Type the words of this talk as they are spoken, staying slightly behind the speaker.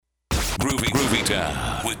Groovie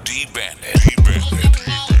Town with D-Bandit.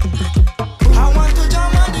 I want to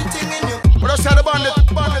jam on the thing in you. What I said the bandit?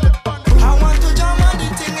 I want to jam on the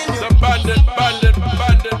thing in you. The bandit. I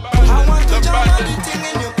want to jam on the thing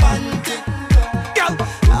in your panty. Girl,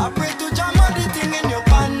 I pray to jam on the thing in your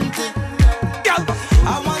panty. Girl,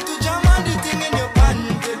 I want to jam on the thing in your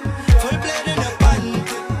panty. Full blade in your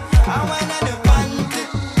panty. I want on the panty.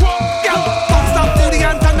 Girl, don't stop to the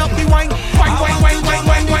end, turn up the wine. Wine.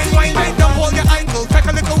 Don't hold your ankle, take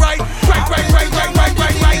a little ride. Right.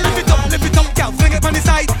 Lift it up, girl, fling it on the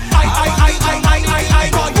side. I.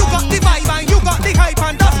 God, you got the vibe and you got the hype,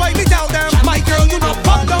 and that's why we tell them, my girl, you know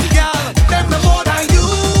pop down, girl. Them no more than you.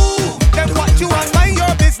 Them what you and mind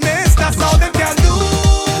your business. That's all them can do.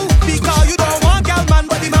 Because you don't want girl, man,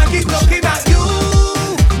 but the man keep looking at you.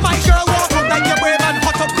 My girl, walk up like you're brave and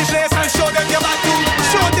hot up the place and show them your back too.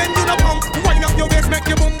 Show them you no punk. Wind up your waist, make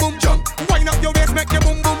your boom boom jump. Wind up your waist, make your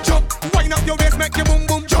boom boom jump. Wind up your waist, make your boom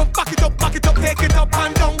boom jump. Back it up, take it up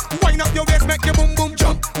and down. Wind up your waist, make your boom boom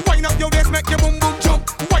jump. Wind up your waist, make your boom boom jump.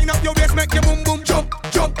 Wind up your waist, make your boom boom jump.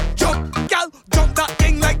 Gal, jump that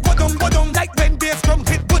thing like wadum. Like when bass drum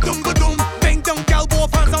hit wadum. Bang down, gal,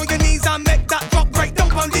 both hands on your knees and make that drop right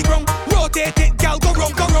down on the ground. Rotate it, gal, go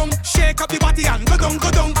round. Shake up your body and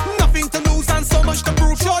go down. Nothing to lose and so much to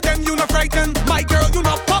prove. Show them you not frightened. My girl, you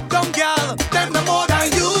not pop down, gal. Them no more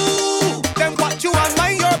than you. Them what you and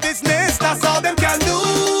mind your business. That's all them can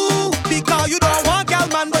do. Because you don't want gal,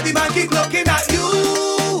 man, but the man keep looking at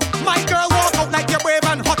you. My girl, walk out like you're brave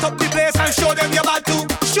and hot up the place and show them your bad too.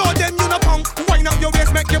 Show them you no punk. Wind up your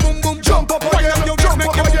waist, make your boom boom jump. Wind up your waist,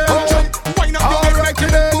 make your boom boom jump. Wind up your waist, make your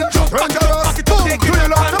boom boom jump. Back it up, take it up. Do you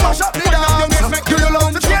love to mash up the dance? Do you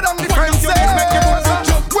love to tear down the fences?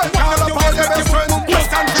 Well, call up all your best friends.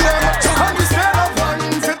 West and Jim. On the scale of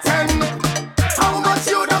 1 to 10, how much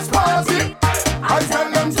you just party? I tell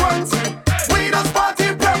them 20. We just party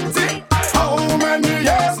plenty. How many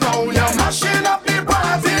years now you're mashing up the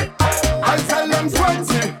party? I tell them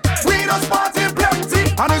 20. We just party plenty.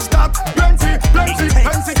 And it's that plenty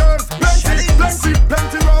girls,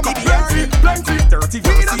 plenty rum, plenty 30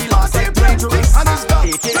 we just party plenty. And it's that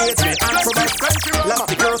plenty rum, love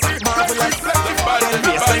the girls, marvelous, plenty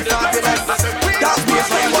fabulous. That's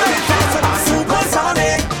baseline what it is.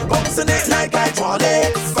 Supersonic, bouncing it like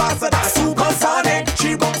hydraulic. Faster than supersonic,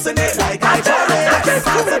 she bouncing it like hydraulic.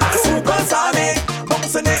 Faster than supersonic,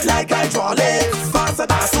 bouncing it like hydraulic. Faster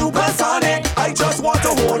than supersonic, I just want to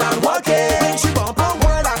hold and work it. When she bump on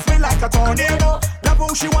world, I feel like a tornado. Love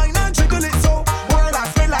how she whine and jiggle it so. World, I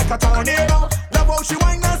feel like a tornado. Love how she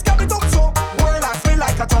whine and scab it up so. World, I feel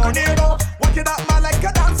like a tornado. Work it up man like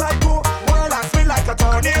a dance psycho. World, I feel like a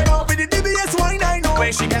tornado. With the DBS whine I know.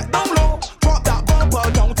 When she get down low, drop that bumper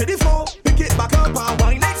down to the floor. Pick it back up and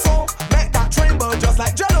whine next so. Make that train burn just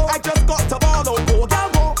like jello. I just got to ball out, go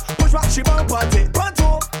gamble. Push back she bumper, take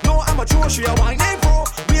pronto. No amateur, she a whine pro.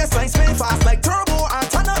 Baseline spin fast like turbo and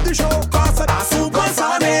turn up the show. Faster than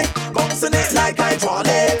supersonic, bouncing it like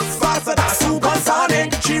hydraulic. Faster than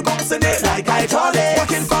supersonic, she bouncing it like hydraulic.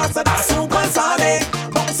 Working faster than supersonic,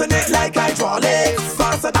 bouncing it like hydraulic.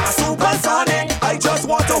 Faster than supersonic, I just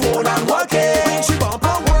want to hold and work it. When she bump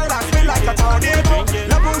on world, I feel like a tornado.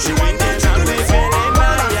 Love how she whine and jiggle it so.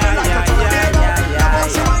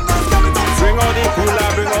 Bring out the cooler,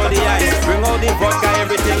 bring out the ice, bring out the vodka,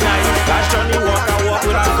 everything nice. Flash on the walk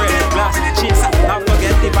with a friend. Glass chips, not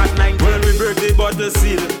forget the bad night. When we break the bottle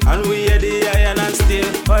seal, and we hear the iron and steel.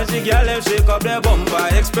 Watch the girl them shake up their bumper,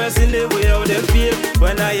 expressing the way how they feel.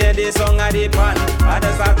 When I hear the song at the pan, I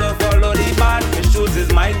just have to follow the man. The shoes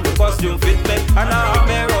is mine, the costume fit me, and I have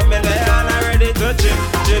me rub me there, and I'm ready to chip.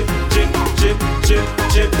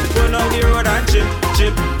 Go down the road and chip.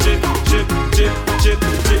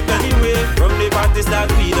 Anyway, from the party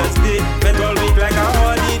start we just stay. Spend all week like a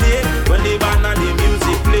holiday. When the band and the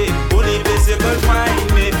music play, only bicycle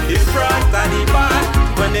find me in front of the band.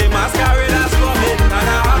 When the masqueraders coming, and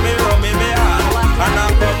I have me rum in my hand, and I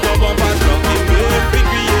pop the bumper truck in way. We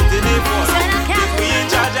creating the fun. If we in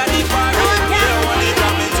charge of the party, we don't want it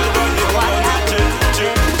coming to run the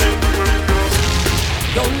chip.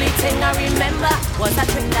 The only thing I remember was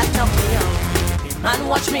that thing that knocked me out. Man,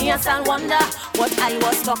 watch me and stand wonder what I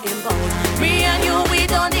was talking about. Me and you, we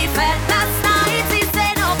don't defend. Last night he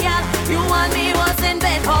said, oh girl, you and me was in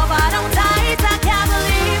bed covered down tight. I can't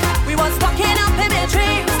believe we was walking up in my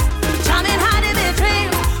dreams, jamming hard in my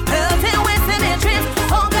dreams, pelting with in my dreams.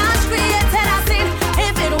 Oh gosh, created a scene.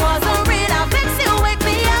 If it wasn't real, I bet you wake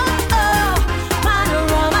me up. Oh, man,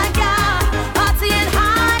 oh my God, partying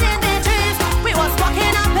hard in my dreams. We was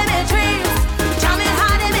walking up in my dreams, jamming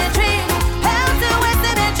hard in my dreams, pelting with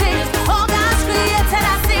in my dreams. Oh gosh, created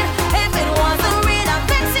a scene. If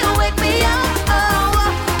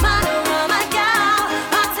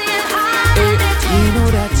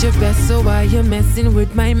you're messing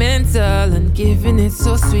with my mental and giving it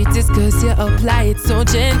so sweet, it's cause you apply it so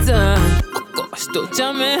gentle. Oh gosh, don't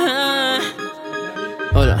jam me,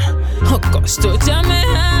 hold on. Oh gosh, don't jam me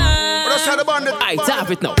I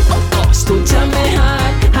tap it now. Oh gosh, don't jam me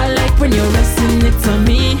hard. I like when you're resting it on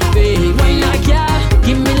me, baby. Why not, girl?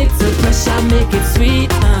 Give me little pressure, make it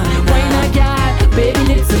sweet. Why not, girl? Baby,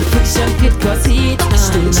 little friction, it cause heat.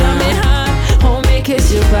 Don't jam me hard. Oh, make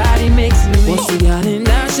it your body makes me weak. What's the girl in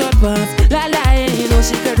that short pants? La la, you know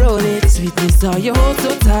she can roll it. Sweetness, how you hold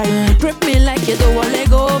so tight. Grip me like you don't want to let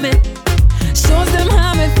go, me. Shows them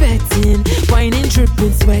how I'm fetting, whining,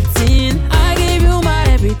 tripping, sweating. I gave you my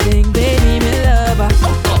everything, baby, me lover.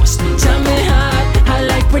 Oh gosh, jam me hard. I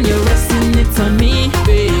like when you're resting it on me,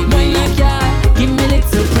 baby. Why not, girl? Give me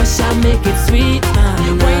little pressure, make it sweet.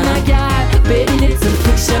 Why not, girl? Baby, little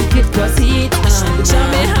friction, it cause heat. Jam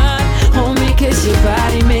me hard, oh, me cause your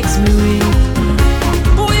body makes me weak.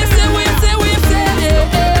 What you say, what you say, what you say?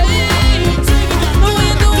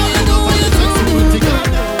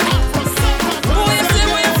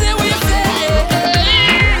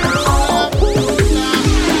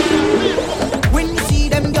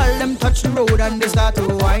 Touch the road and they start to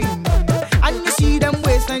whine, and you see them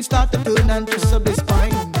waistline start to turn and twist up the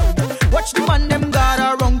spine. Watch the man them got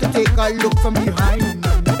around to take a look from behind,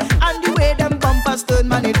 and the way them bumpers turn,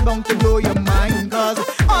 man, it bound to blow your mind. Cause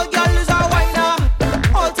all girls are whiner,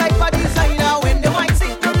 all type of designer. When they wine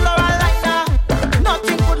sing to Laura Liner,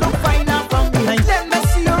 nothing could look finer from behind. Let me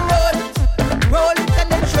see you roll it and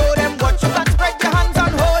then show them what you got. Spread your hands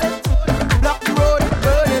and hold it, block the road,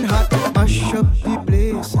 burning hot. Mash up the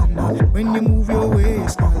place. When you move your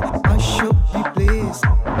waist, mash up the place.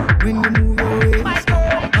 When you move your waist,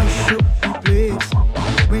 mash up the place.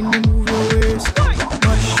 When you move your waist,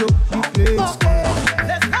 mash up the place.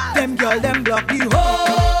 Them girl, them block the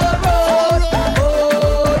whole road,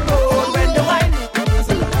 when the wine.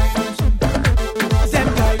 Them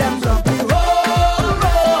girl, them block the whole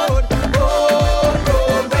road,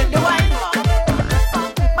 when the wine.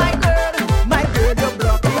 My girl, you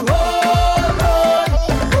block the whole road.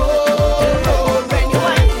 When you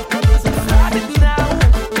wine, start it now.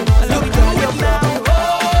 Look down your now.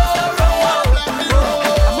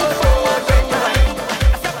 Move forward when you wine.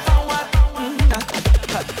 Step forward.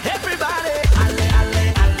 Everybody, alle.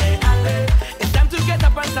 It's time to get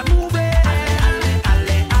up and start moving.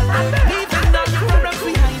 Leaving all your problems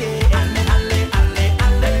behind it.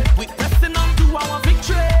 Alle. We pressing on to our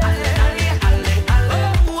victory. Oh,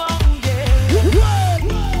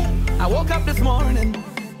 yeah. I woke up this morning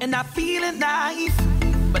and I feeling nice,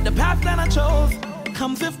 but the path that I chose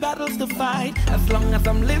comes with battles to fight. As long as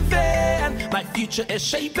I'm living, my future is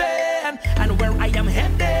shaping, and where I am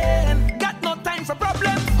heading, got no time for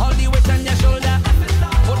problems. Hold the weight on your shoulder,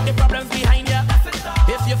 put the problems behind you.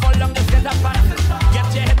 If you fall down, just get up and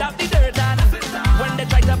get your head out the dirt. And when they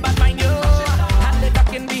try to badmind you, and they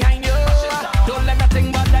ducking behind you, don't let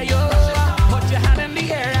nothing bother you. Put your hand in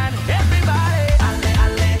the air and everybody,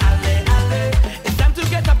 alle. It's time to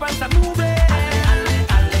get up and start moving.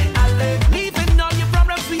 Leaving all your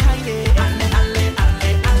problems behind it.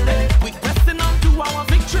 We pressing on to our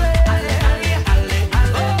victory.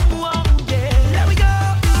 Oh, yeah. There we go.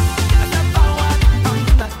 I step forward,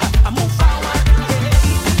 I move forward.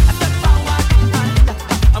 I step forward,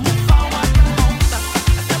 I move forward.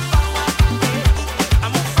 I step forward, I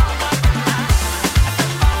move forward.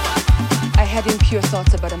 I had impure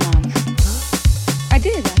thoughts about a man. I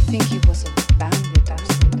did. I think he was a bandit or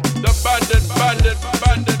something. The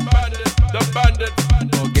bandit.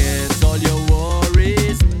 Forget all your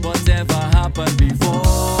worries, whatever happened before,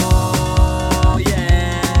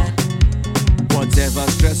 yeah. Whatever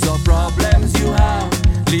stress or problems you have,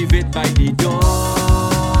 leave it by the door.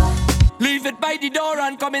 Leave it by the door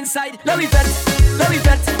and come inside. Let me bet, let me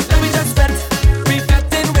just bet. Be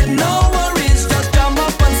betting with no worries, just jump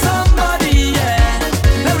up on somebody, yeah.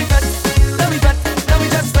 Let me bet, let me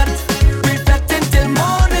just bet. We betting till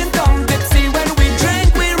morning come, Dixie, when we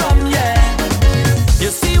drink we rum, yeah. You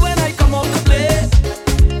see when I come out to play,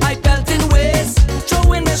 I belt in ways,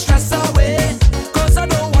 throwing the stress away, cause I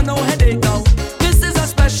don't want no headache now. This is a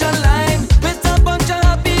special line, with a bunch of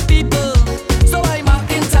happy people, so I'm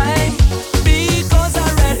marking time, because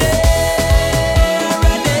I'm ready.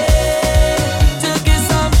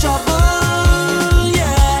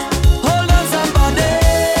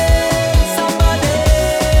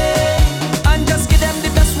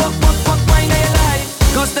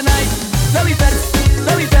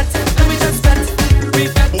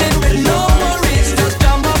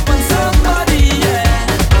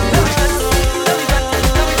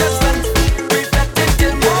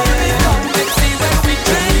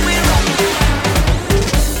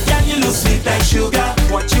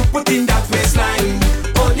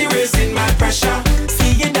 pressure.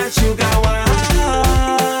 Seeing that sugar wine.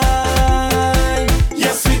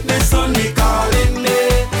 Your sweetness only calling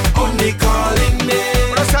me, only calling me.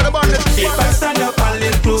 If I stand up a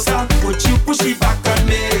little closer, would you push it back on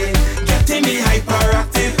me? Getting me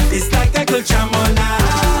hyperactive, it's like I could jam all night.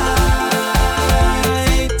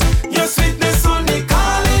 Your sweetness only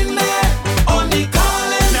calling me, only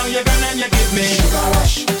calling. Now you're gonna and you give me sugar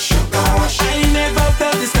rush, sugar rush. I never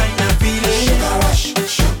felt this kind of feeling. Sugar rush,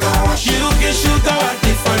 sugar rush. You give sugar a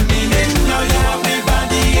different meaning. Now you have me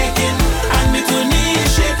body aching and me two knees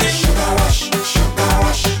shaking. Sugar rush, sugar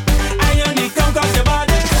rush. I only come 'cause your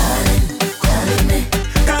body calling me.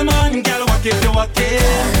 Come on, girl, walk it, you walk it.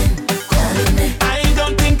 Calling me. I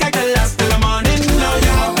don't think I can last till the morning. Now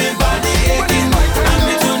you have me body aching and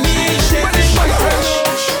me two knees shaking.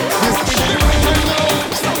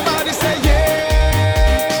 Somebody say yeah.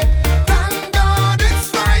 Thank God it's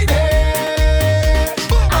Friday.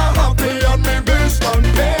 I'm happy on my best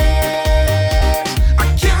Monday. I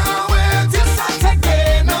can't wait till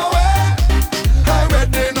Saturday. No way. I'm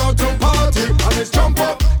ready now to party. And it's jump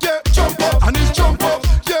up, yeah, jump up. And it's jump up,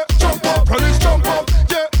 yeah, jump up. And it's jump up,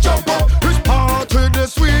 yeah, jump up. It's party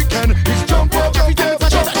this weekend. It's jump up, yeah,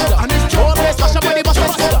 jump up. And it's jump up, yeah,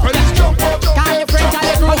 jump up. And it's jump up, Call your friend, call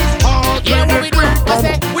your crew. Yeah, what we do? I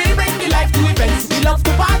say, We bring the life to events. We love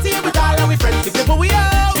to party with all our friends. If we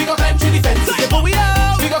out, we go climb through the fence. If we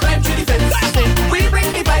out, we go climb through the fence. I say, we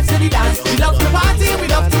bring the vibes to the dance. We love to party, we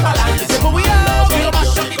love to balance. If we out, we go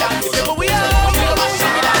mash up the dance. If we out, we go mash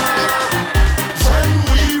up the dance. when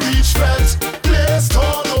we reach FETE, place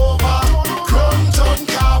all over. Crumpton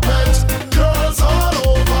carpet, girls all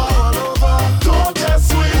over. Don't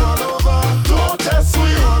test we all over. Don't test we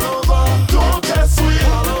all over. Don't test we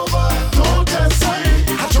all over. Don't test we.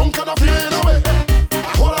 I drunk and I feeling away.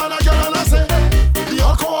 Hold on, I can't say the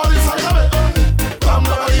alcohol inside of it. Bam,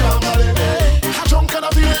 bam, bam, bam. I drunk and I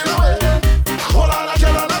feeling away. Hold on, I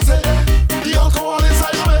can't say the alcohol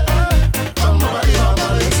inside of it. Bam, bam, bam, bam.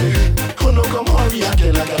 Who no come hurry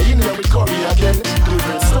again? Like I in here with curry again.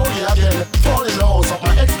 Different story again. Fall in the house of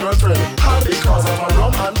my ex-girlfriend. All because of a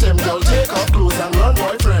rum anthem. Girl, take off clothes and run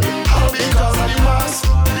boyfriend. All because of the mask.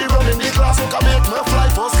 The run in the class who can make me fly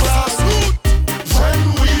first class. When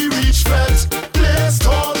we reach FETE, place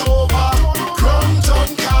all over. Crumpton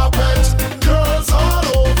carpet, girls all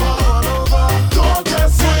over. Don't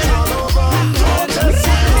test me all over. Don't test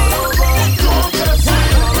me all over. Don't test me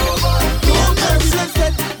all over. Don't test me.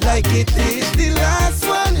 Like it is the last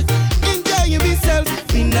one. Enjoying myself,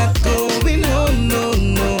 we not going home, no,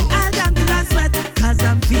 no. I got the last sweat, 'cause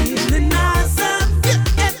I'm feeling awesome.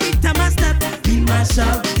 Every time I step, we mash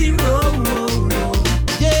up the road.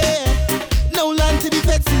 Yeah, no land to be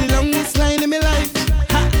fed, see the longest line in my life.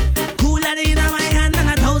 Ha. Cooler in my hand and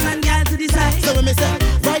 1,000 girls to the side. So when me say,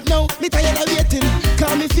 right now, me tired of waiting,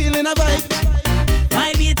 'cause me feeling a vibe.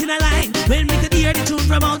 Why wait in a line when we could hear the tune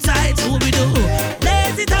from outside? So we do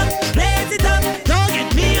blaze it up, blaze it up. Don't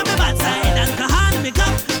get me on my bad side. Alcohol in me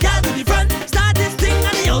cup, girl to the front, start this thing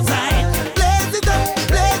on the outside. Blaze it up,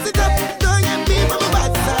 blaze it up. Don't get me on my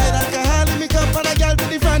bad side. Alcohol in me cup and a girl to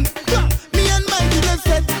the front. Me and my just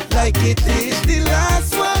said like it is the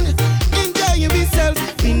last one. Enjoying myself,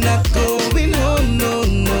 we not going home, no,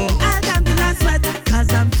 no. I got the last sweat, 'cause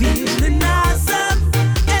I'm feeling awesome.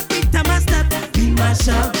 Every time I step, we mash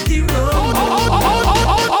up the road.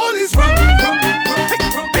 All is rum, rum, rum, all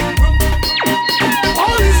is rum, rum, rum,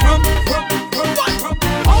 all is rum, rum, rum,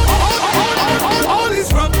 all is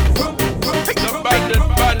rum, rum,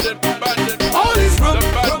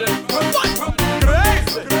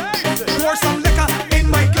 pour some liquor in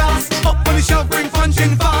my glass. Up on the shelf, bring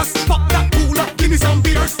punching fast. Pop that cooler, give me some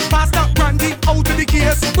beers. Pass that brandy out of the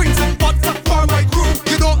case. Bring some vodka for my crew.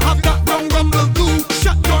 You don't have that rum rumble do.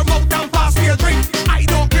 Shut your mouth and pass me a drink. I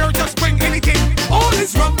don't care, just bring anything. All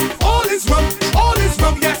is rum, all is rum, all is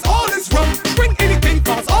rum. Yes, all is rum. Bring anything,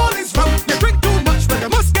 'cause all is rum. You drink too much, but you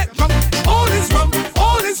must get drunk. All is rum,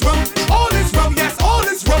 all is rum, all is rum. Yes, all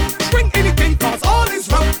is rum. Bring anything, 'cause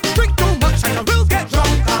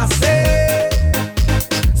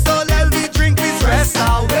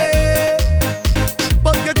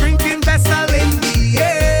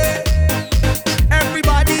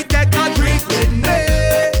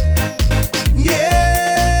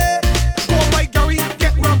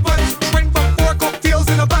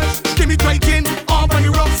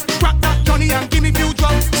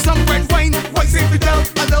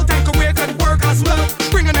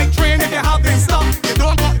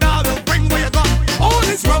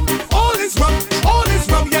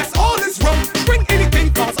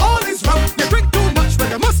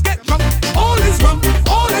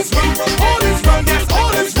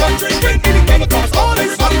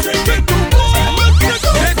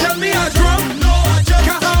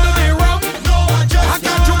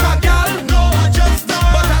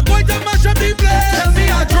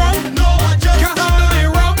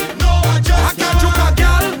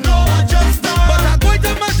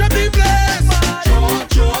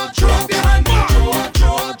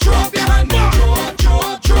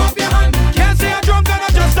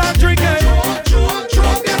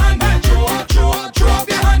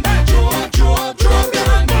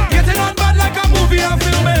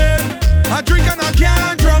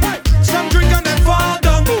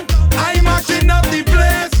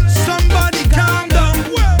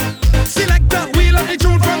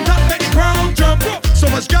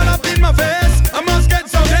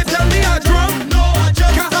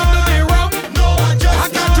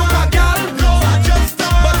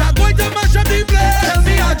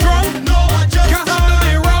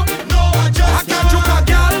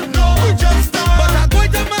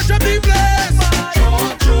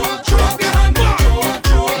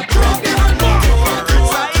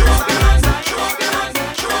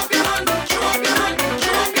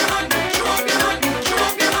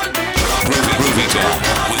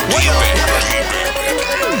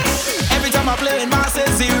Every time I play in my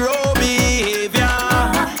zero behavior.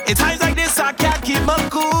 In times like this I can't keep my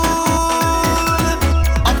cool.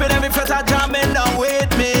 Up in every fete I jamming down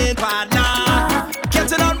with me partner.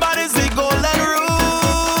 Getting on bodies the golden rule.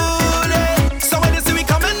 So when you see me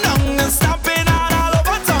coming down and stamping out all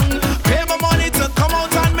over tongue, pay my money to come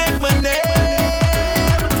out and make my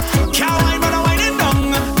name. Can't wine but I'm whining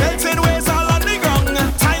down, belting ways all on the ground.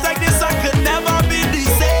 Times like this I could never be the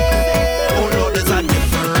same. Oh no, there's a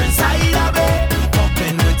different side of me.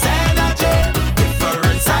 Popping with energy.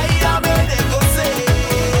 Different side of me, they go say.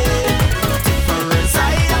 Different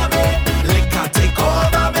side of me, liquor take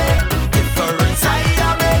over me. Different side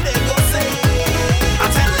of me, they go say. I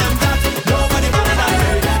tell them that nobody better than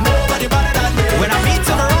me. Nobody better than me. When I meet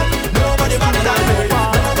in the room, nobody better than me.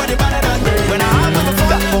 Nobody better than me. When I have on the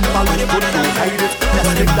phone, nobody better than me.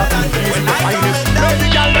 Nobody better than me. When I go down, Ready,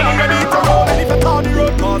 girl, them ready to go. Ready for on the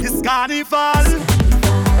road, 'cause it's carnival.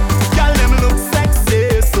 Girl, them look sexy,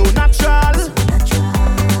 so natural.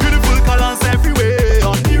 Beautiful colors everywhere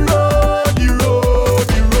on the road, the road,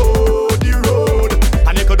 the road, the road.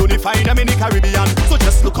 And you could only find them in the Caribbean. So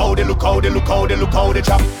just look how they, look how they, look how they, look how they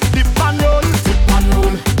chop. Dip and roll, dip and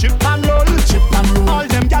roll, chip and roll, chip and roll. All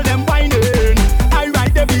them girl them whining, I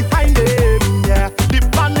ride them behind them, yeah.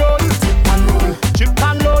 Dip and roll, dip and roll, chip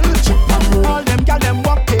and roll, chip and roll. All them girl them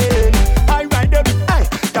walking, I ride them. Hey,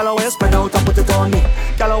 girl always spread out and put it on me.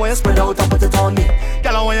 Girl always spread out and put it on me.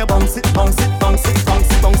 Girl when you bounce it, bounce it, bounce it, bounce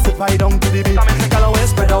it, bounce it right down to the beat. Girl always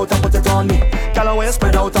spread out and put it on me. Girl always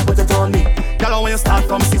spread out and put it on me. Girl when you start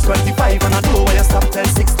from 6:25 and I know when you stop till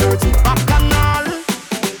 6:30. Bacchanal.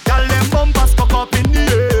 Girl them bumpers cock up in the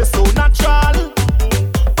air, so natural.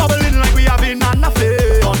 Bubbling like we having an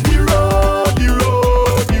affair on the road, the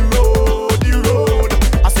road, the road, the road.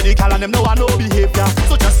 I see the girl and them know I know behavior.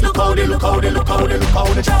 So just look how they, look how they, look how they, look how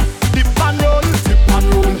they chop. Dip and roll, dip and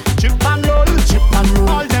roll, chip and roll, chip and roll.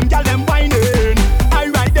 All them girl them whining, I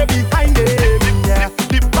ride them behind them, yeah.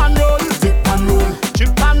 Dip and roll, dip and roll,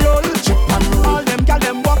 chip and roll, chip and roll. All them girl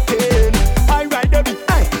them walking, I ride them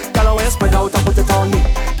behind. Girl always spread out and put it on me.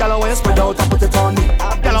 Girl always spread out and put it on me.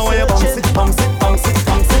 Girl when you bounce it, bounce it, bounce it,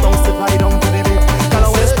 bounce it, bounce it right down to the beat. Girl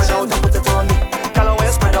always spread out and put it on me. Girl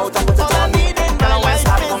always spread out and put it on me. Girl always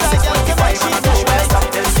start from 6:25 and I know where I stop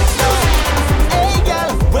till 6:30. Hey girl,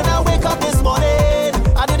 when I wake up this morning,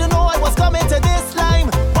 I didn't know I was coming to this line.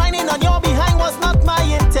 Whining on your behind was not my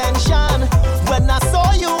intention. When I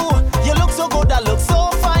saw you, you look so good, I look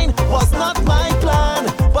so fine. Was not my plan,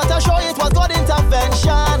 but I sure it was God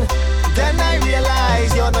intervention. Then I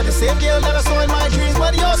realized you're not the same girl that I saw in my dreams,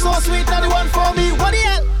 but you're so sweet, not the one for me. What the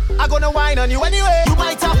hell? I'm gonna whine on you anyway. You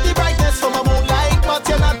might have the brightness from a moonlight, but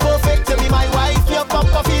you're not perfect to be my wife. Your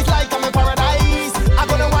bumper feels like I'm in paradise. I'm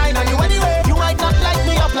gonna whine on you anyway. You might not light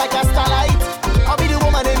me up like a starlight. I'll be the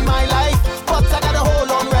woman in my life, but I gotta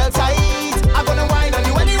hold on real tight. I'm gonna whine on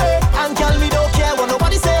you anyway. And girl, me don't care what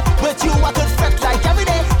nobody say. With you I could fret like every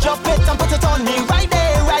day. Drop it and put it on me right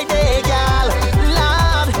there, girl.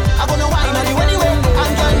 Lord, I'm gonna whine on you anyway.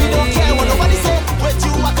 And girl, me don't care what nobody say. With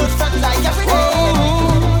you I could fret like every day.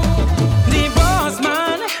 The boss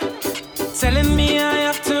man telling me I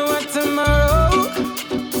have to work tomorrow.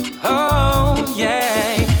 Oh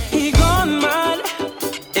yeah, he gone mad.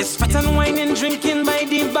 It's fat and wine and drinking by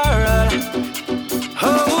the barrel.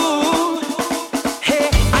 Oh, hey,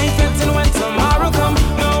 I felt when tomorrow come.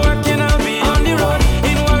 No working, I'll be on the road.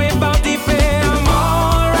 Ain't worry about the pay, I'm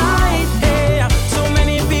alright. Hey, so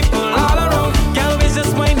many people all around. Girl is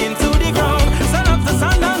just whining to the ground. Sun up to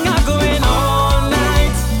sundown, I'm going all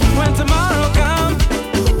night. When tomorrow come,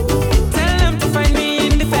 tell them to find me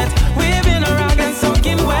in the fete, waving a rag and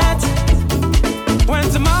soaking wet. When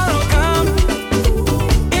tomorrow come,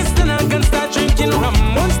 it's then I can start drinking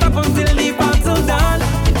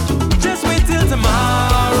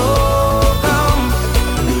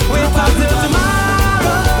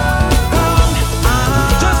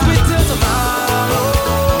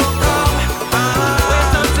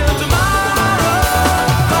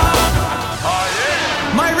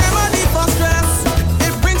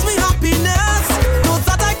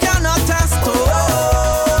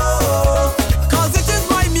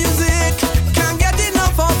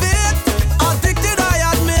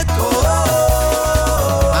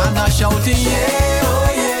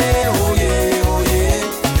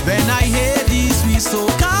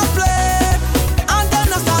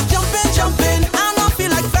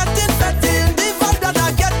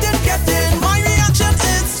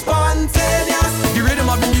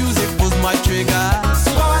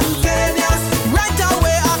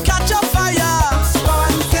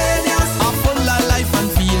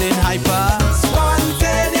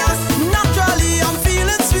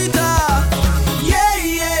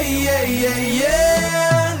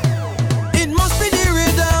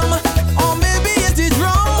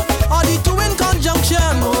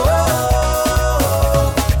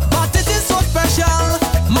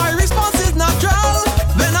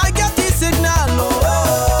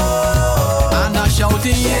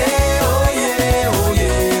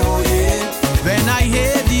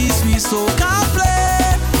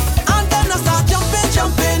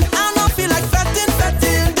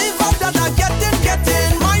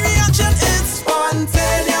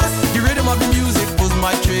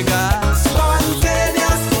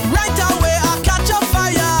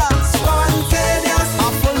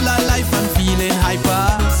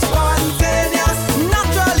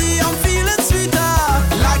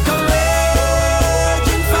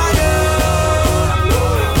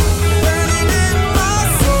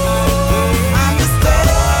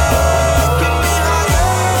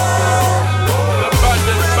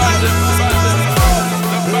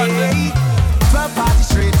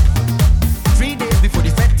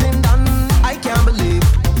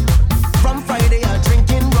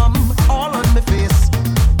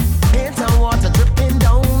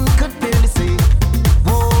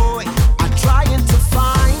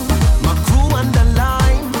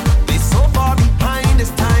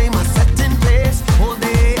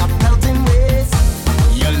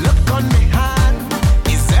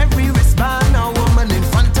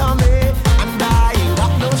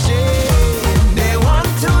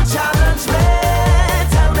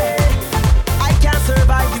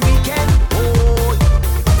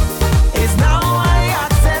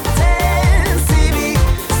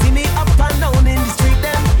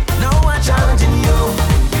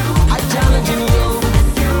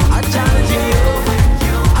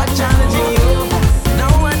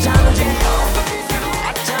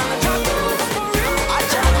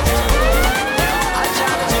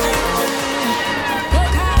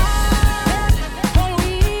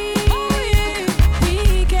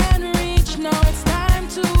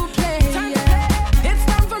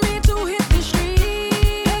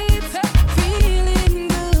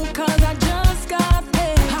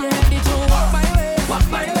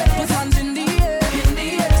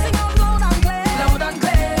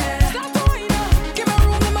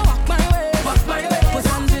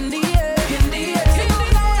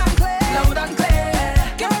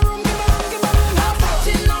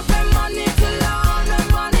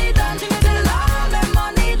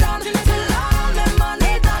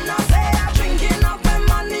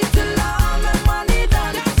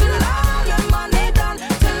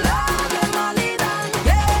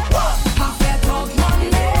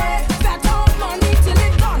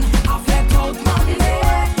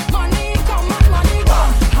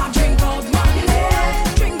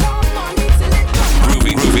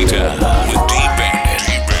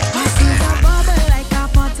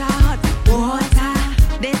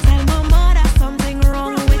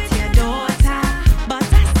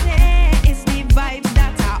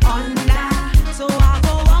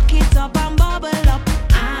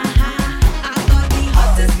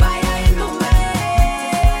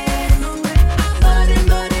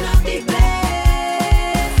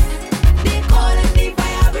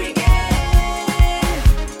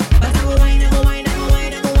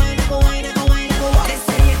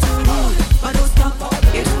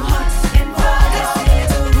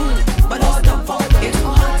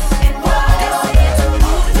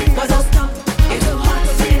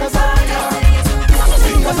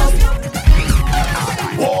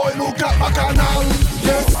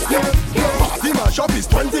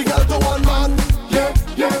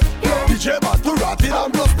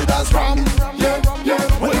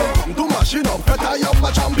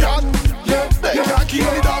Rikki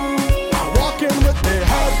on the down. Walking with me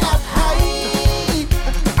head up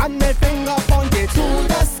high and my finger pointed to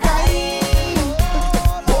the sky.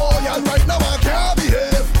 Boy, and right now I can't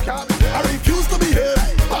behave. I refuse to behave.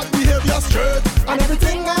 Bad behavior straight. And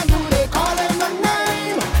everything I do, they call him a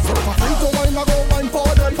name. So if I free to wine, I go wine for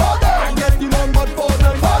them. I get the none but for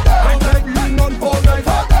them. I like lean on for them.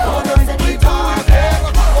 For them to be tired.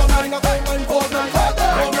 For nine, I go wine for them.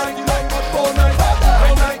 For 99 but for them.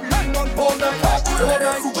 I like lean on for them. For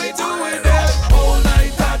them we doing it. Whole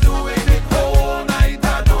night I doing it. Whole night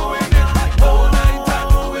I doing it. Whole night I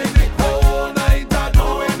doing it. Whole night I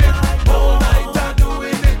doing it. Whole night I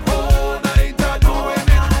doing it. Whole night I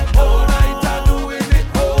doing it. Whole night I doing it.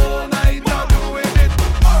 Whole night I doing it.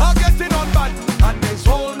 I'm getting on bad, and this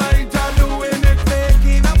whole night I'm doing it.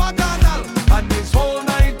 Making a bacchanal, and this whole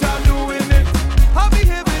night I'm doing it. I'm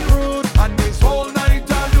behaving rude, and this whole night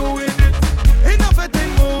I'm doing it. In a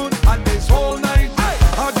fitting mood, and this whole night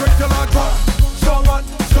I drink till I drunk. So what?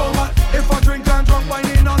 So what? If I drink and drunk,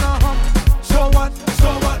 whining on a hump. So what? So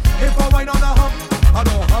what? If I whine on a hump, I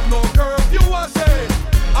don't have no curfew. I say,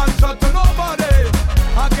 answer to nobody.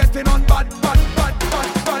 I'm getting on bad, bad, bad, bad,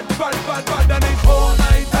 bad, bad, bad, bad, and it's whole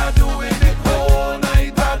night I'm doing it. Whole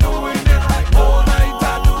night I'm doing it. Whole night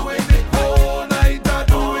I'm doing it. Whole night I'm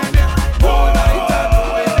doing it. Whole night I'm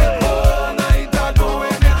doing it. Whole night I'm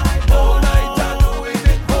doing it. Whole night I'm doing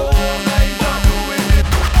it. Whole night I'm doing it.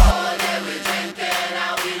 All day we drinking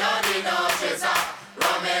and we don't need no chaser.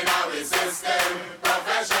 Rum in our system,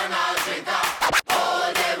 professional drinker.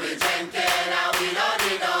 All day we drinking and we don't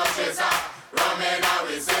need no chaser. Rum in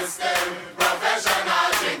our system, professional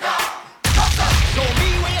drinker. Show me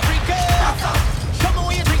where you drinking. Show me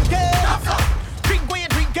where you drinking. Drink where you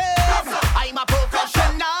drinking. I'm a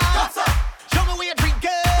professional. Show me where you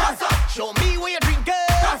drinking. Show me where you drinking.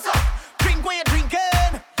 Drink where you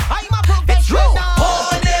drinking. I'm a professional.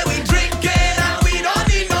 All day we drinking and we don't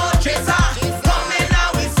need no chaser. Rum in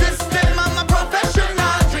our system, I'm a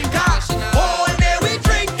professional drinker. All day we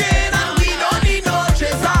drinking and we don't need no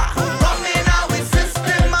chaser. Rum in our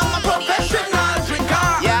system, I'm a professional drinker.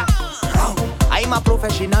 Yeah, I'm a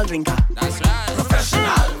professional drinker. That's right.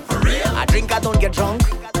 Professional, for real. I drink, I don't get drunk.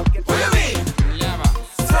 What you mean?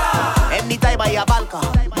 Anytime I have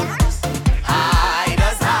alcohol, I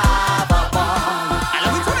just have a ball. And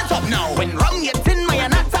let me turn it up now. When rum gets in my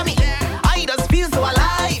anatomy, I just feel so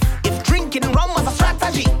alive. If drinking rum was a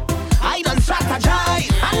strategy, I don't strategize.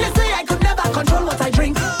 And they say I could never control what I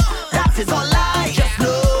drink. That is all lies. Just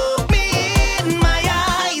look me in my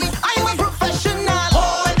eyes. I'm a professional.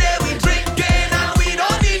 All day we drinking and we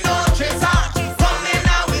don't need no chaser. Rum in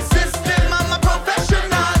our system, I'm a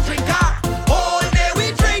professional drinker. All day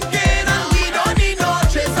we drinking and we don't need no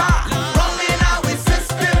chaser. Rum in our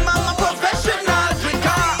system, I'm a professional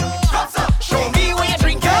drinker. Show me where you're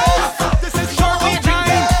drinking. This is show where you're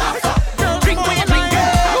drinking. Drink where you're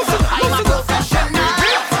drinking. I'm a professional.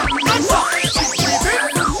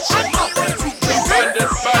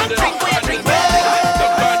 Drink where you're drinking.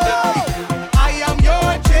 I am your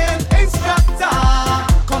gym instructor.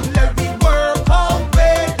 Come let me work out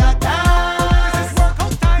with the dance.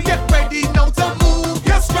 Get ready now to move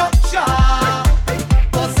your structure.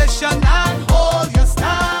 Position and hold your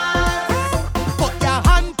stance. Put your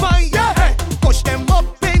hand by your head, push them up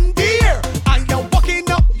in the air, and you're walking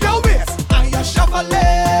up your waist, and you're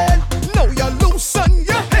shuffling. Now you loosen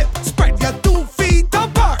your hip, spread your 2 feet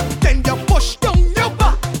apart, then you push down your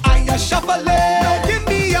back, and you're shuffling. Now give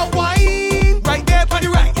me a wine, right there on the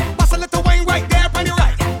right. Pass a little wine right there on the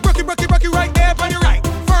right. Rock it right there on the right.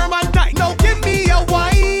 Firm and tight. Now give me a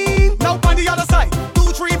wine. Now on the other side.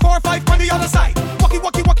 2, 3, 4, 5 on the other side. Walk it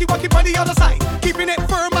on the other side. Keeping it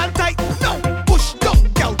firm and tight. Now push down,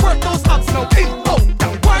 girl. Work those abs now. In, out,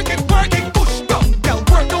 down. Work it, push down, girl.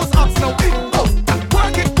 Work those abs now. In, out, down.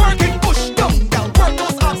 Work it, push down, girl. Work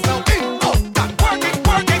those abs now. In, out, down. Work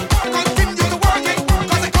it. Continue to work it,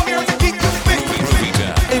 'cause I come here to keep you fit.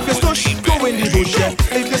 If you stush, go in the bush, yeah.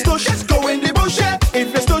 If you stush, go in the bush, yeah.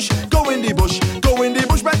 If you stush, go in the bush. Go in the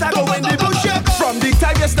bush, better go in the bush, yeah. From the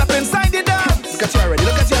time you step inside the dance. Look at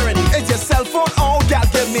you already. It's your cell phone, oh, girl,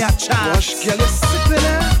 give me a chance. Girl, you sit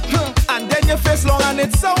there, and then your face long and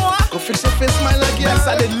it's sour. Go fix your face, smile like you. Best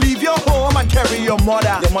I did leave your home and carry your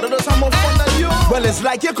mother. Your mother does have more fun than you. Well, it's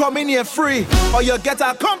like you come in here free, or you get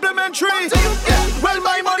a complimentary. Yeah. Well,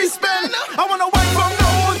 my money spent. I wanna wine from the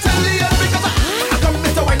hotel, yeah, because I come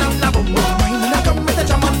here to wine and la boom boom. I come here to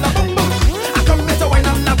jam on la boom boom. I come here to wine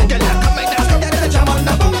and la boom. Girl, I come here to jam on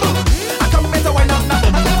la boom boom. I come here to wine and la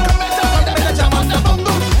boom. I come here to jam on la boom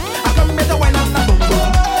boom. I come here to wine and la boom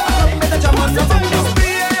boom. I come here to jam on la boom boom.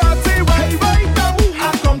 It's BANTY right now.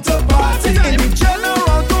 I come to party in the general.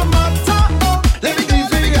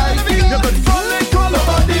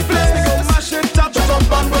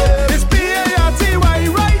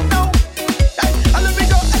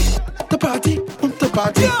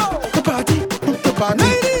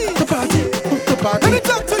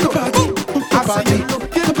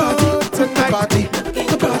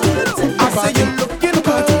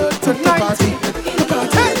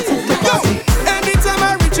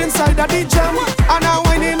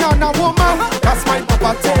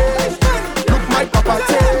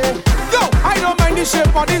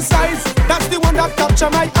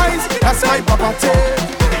 capture my eyes. That's my property.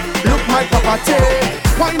 Look my property.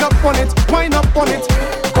 Wind up on it, wind up on it.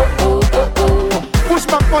 Push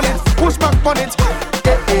back on it, push back on it.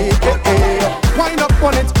 Wind up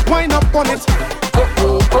on it, wind up on it.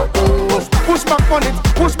 Push back on it,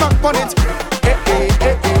 push back on it.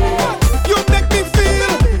 You make me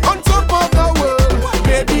feel on top of the world.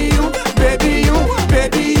 Baby you, baby you,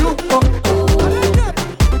 baby you.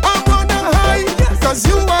 I'm on a high, cause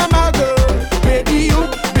you are my girl. Baby you,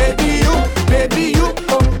 baby you, baby you.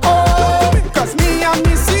 Cause me and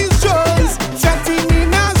Mrs. Jones chatting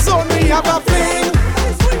in a zone, we have a fling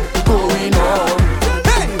going on.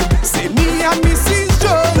 Hey, say me and Mrs.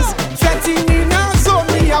 Jones chatting in a zone,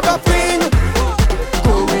 we have a fling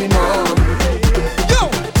going on. Yo,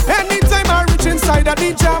 anytime I reach inside of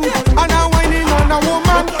the jam and I'm whining on a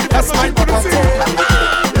woman, that's my property.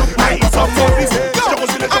 Look my property. Yo,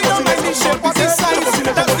 I don't like the shape of the size.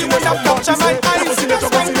 That's the way I capture my eyes.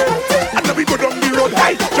 And then we go down the road,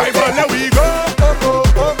 hey, driver, there we go.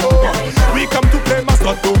 We come to play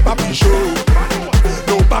mascot, no papi show.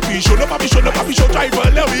 No papi show, no papi show, no papi show,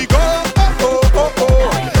 driver, there we go.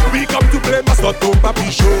 We come to play mascot, no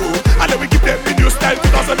papi show. And then we give them the new style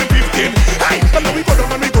 2015. Hey, and then we go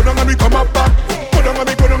down and we go down and we come up back. Go down and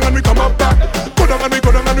we go down and we come up back. Go down and we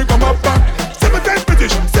go down and we come up back. 7 times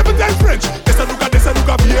British, 7 times French. Desa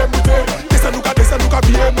bien mouté. Desa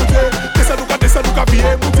bien mouté. Desa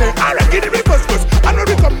bien mouté. Alright, give me first. And then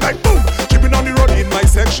we come like boom. Keeping on the road in my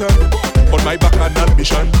section. On my back and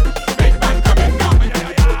ambition. Big band coming down.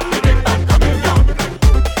 Big band coming down.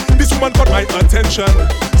 This woman got my attention,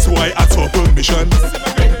 so I asked for permission.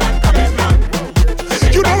 Big band coming down.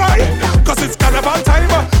 You know why? Cause it's carnival time.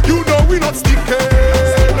 You know we not sticking.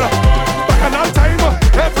 Bacchanal time.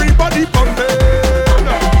 Everybody pumping.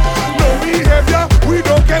 No behavior. We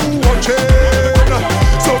don't care who watching.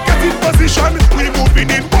 So get in position. We moving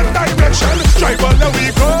in one direction. Driver, there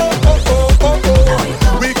we go.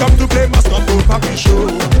 We come to play mascot, no papi show.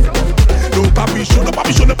 No papi show, no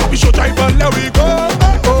papi show, no papi show. Driver, there we go.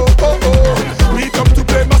 We come to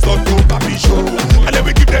play mascot, no papi show. And then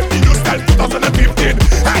we give them the new style 2015.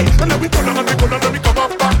 Hey, and then we go down and we go down and we come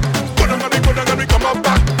up back. Go down and we go down and we come up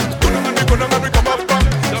back. Go down and we go down and we come up back.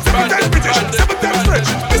 7 times British, 7 times French.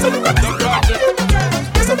 Listen, look at this.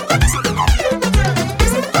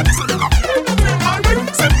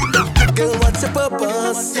 Girl, what's your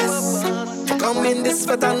purpose? Come in this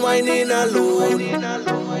fete and whining alone.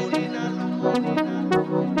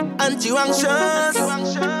 And you anxious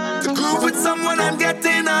to groove with someone and get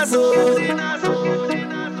in a zone.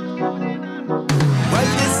 Well,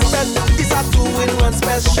 this fete is a 2-in-1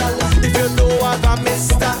 special. If you know what I'm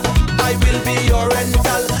Mr., I will be your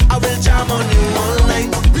rental. I will jam on you all night.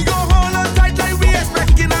 We go hold on tight like we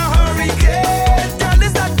expecting a hurricane. Girl,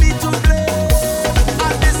 is that beat to play?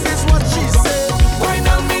 And this is what she said. Wine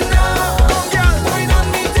on me now, come girl, wine on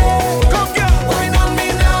me there. Come girl, wine on me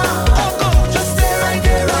now. Oh go, just stay right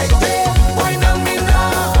there, right there. Wine on me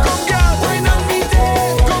now, come girl, wine on me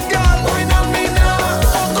there. Come girl, wine on me now.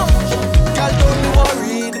 Oh go, girl, don't be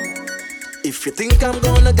worried if you think I'm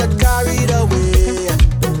gonna get carried away.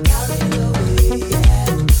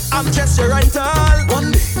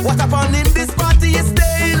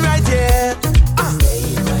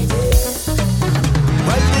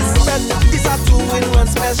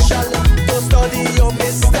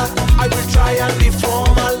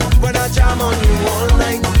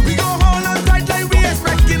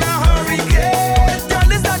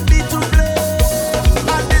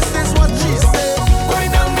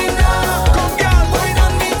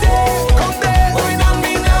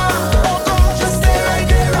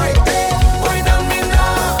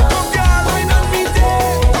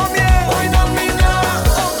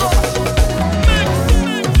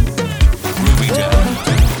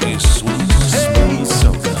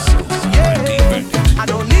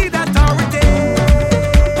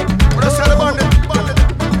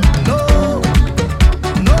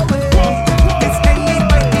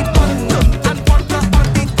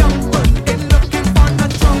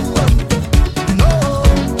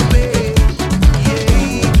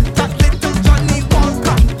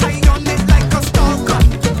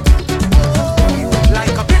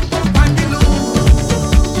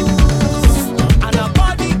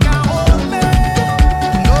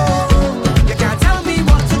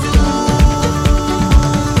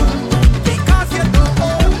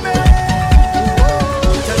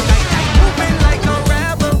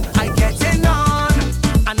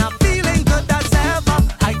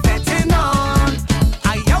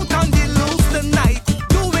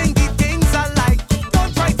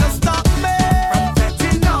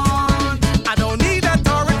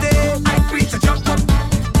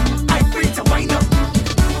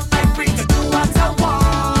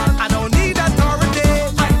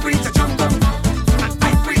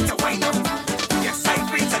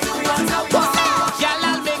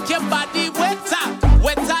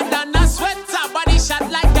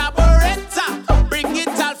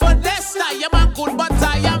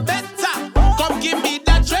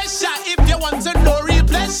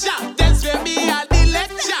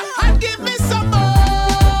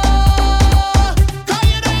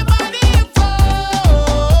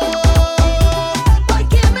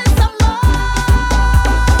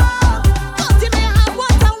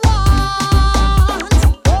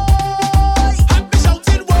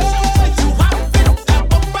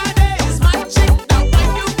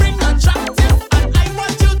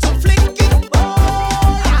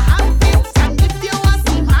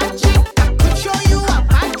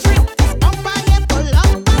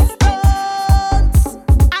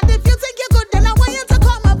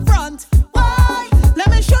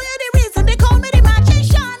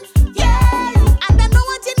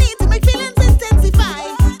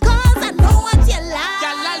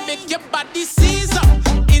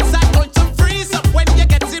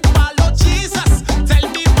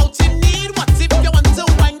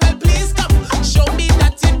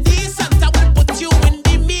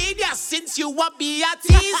 a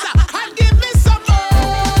teaser and give me some more.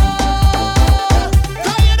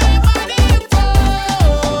 Cause you know my name for.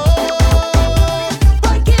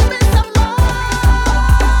 But give me some more.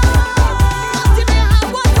 Cause you may have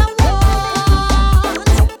what I want.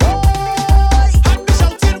 And be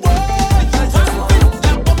shouting whoa.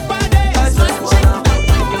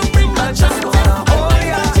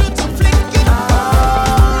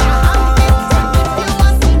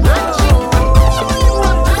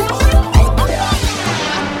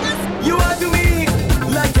 You are to me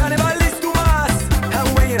like cannibals to us, and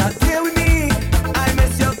when you're not here with me, I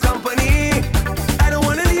miss your company. I don't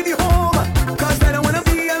wanna leave you home, cause I don't wanna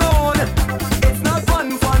be alone. It's not fun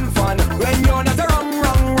when you're not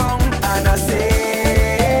wrong. And I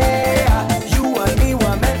say, you and me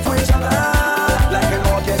were meant for each other, like an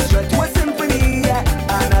orchestra to a symphony.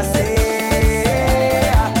 And I say,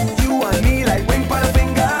 you and me like wing for the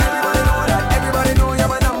finger. Everybody know you're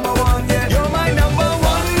my number one, yeah. You're my number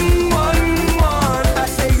one. I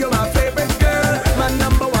say you're my favorite girl, my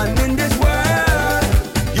number one in this world.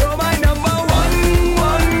 You're my number one.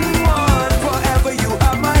 Forever you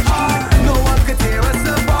have my heart. No one could tear us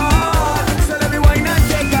apart. So let me wine and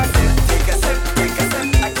take a sip.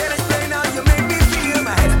 I can't explain how you make me feel.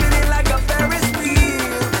 My head's spinning like a Ferris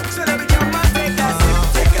wheel. So let me come and take a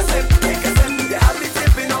sip. You have me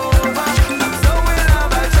tipping over. I'm so in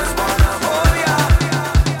love, I just wanna hold ya.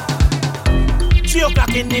 3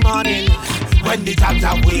 o'clock in the morning, when the jobs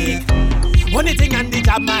are weak, only thing on the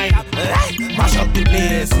job mind, mash up the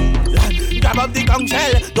place. Grab up the conch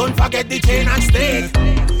shell, don't forget the chain and stick.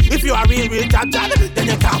 If you are real job, then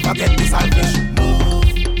you can't forget the salvage.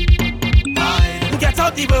 Get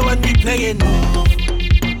out the way when we playing.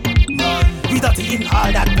 We don't in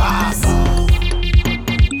all that pass.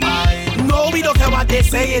 No, we don't care what they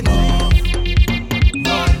saying.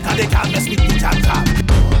 Cause they can't mess with the job.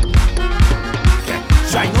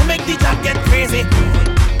 Try to make the job get crazy.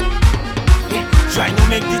 Try to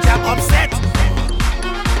make the job upset.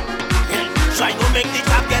 Try to make the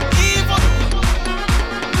job get evil.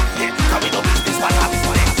 Come in up with this one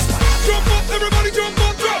happens. Jump up, everybody jump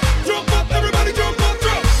up, drop. Jump up, everybody jump up,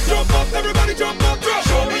 drop. Jump up, everybody jump up, drop.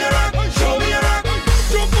 Show me your rock, show me your rock.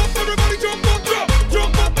 Jump up, everybody jump up, drop.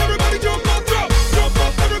 Jump up, everybody jump up, drop. Jump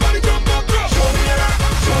up, everybody jump up, drop. Show me your rock,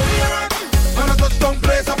 show me your rock. When I touch down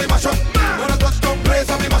place, I be mash up. When I touch down place,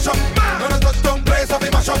 I be mash up. When I touch down place, I be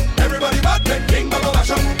mash up. Everybody bad, then king bubba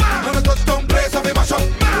mash up. When I touch down place, I be mash up.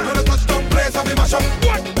 When I touch down place, I be mash up.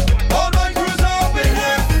 All my crews are up in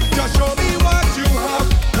here. Just show me what you have,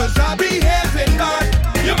 cause I be having back.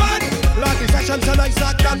 You mad? Like the session tonight,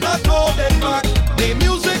 I cannot hold it back. The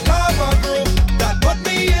music have a groove that put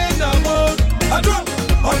me in the mood. I drop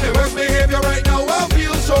on the worst behavior right now, I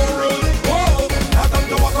feel so rude. Whoa, I come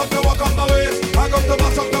to walk up my waist. I come to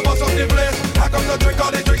bust up the place. I come to drink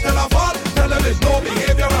all the drinks till I fall. Tell them there's no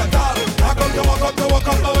behavior at all. I come to walk up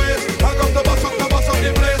my waist. I come to bust up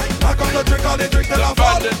the place. I come to drink all the drinks till I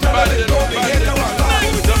fall. Tell them there's no behavior at all.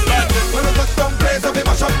 When I touch down place, I be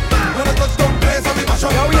mash up. When I touch down place, I be mash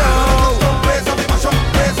up. When I touch down place, I be mash up.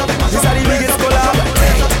 Place, I be mash up. This is the biggest collab.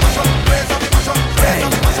 Place, I be mash up. Place, I be mash up. Place, I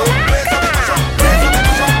be mash up. Place, I be mash up. Place, I be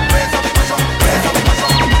mash up. Place, I be mash up. Place, I be mash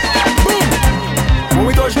up. Boom! When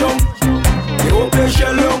we touch down, they won't play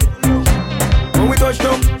shallow. When we touch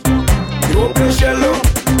down, they won't play shallow.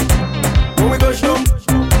 When we touch down,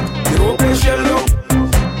 they won't play shallow.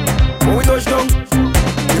 When we touch down,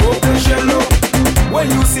 they won't play shallow. When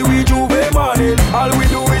you see we Juve morning, all we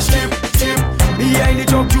do is chip. Behind the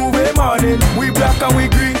truck Juve morning, we black and we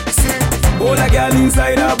green, see. All a girl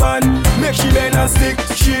inside a van, make she bend and stick,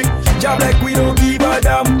 she. Job like we don't give a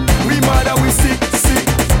damn, we mad and we sick.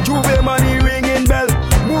 Juve money ringing bell,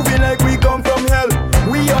 moving like we come from hell.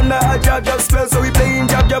 We under a jab spell, so we playing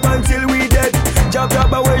jab until we dead. Jab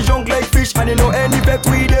away junk like fish, and you know any bet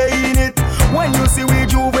we dey in it. When you see we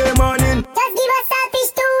Juve morning, Just give us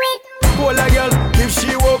selfish to it. hold a girl, give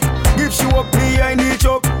she up behind the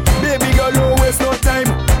truck. Baby girl, no waste no time.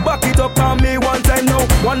 Back it up on me one time now.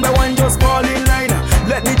 One by one, just fall in line.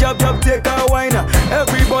 Let the jab take a wine.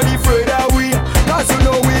 Everybody afraid that we, cause you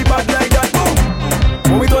know we bad like that. Boom.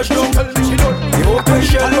 When we touch down, you open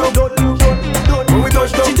shell up. When we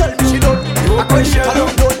touch down, she tell me she don't. You open shell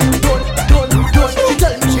up. She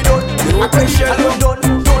tell me she don't. You open shell up.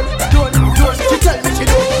 She tell me she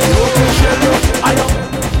don't. You open shell up.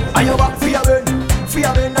 I am back for your ben.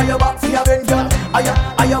 Are you back for your ben, girl? Are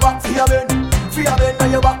you back for your ben? Are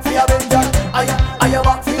you back for your ben, girl? Are you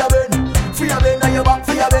back for your ben? Are you back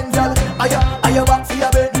for your ben, girl? Are you back for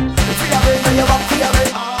your ben? Are you back for your ben?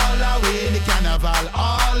 All away in the carnival,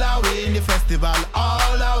 all away in the festival,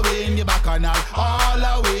 all away in the bacchanal, all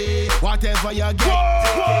away. Whatever you get,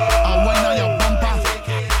 And when on your bumper,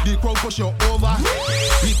 the crowd push you over.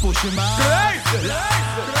 We push you back.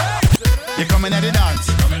 You coming at the dance,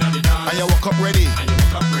 and you walk up ready.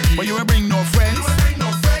 But you ain't bring no friends,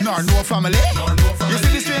 nor no family. You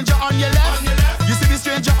see the stranger on your left, you see the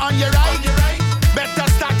stranger on your right. Better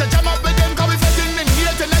start to jam up with them, cause we fetting in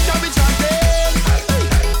here tonight and we chanting.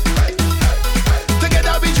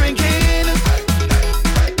 Together we drinking,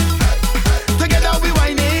 together we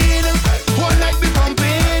whining. One night we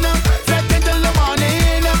pumping, fetting till the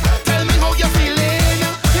morning. Tell me how you feeling.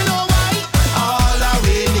 You know why? All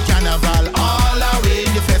away in the carnival, all away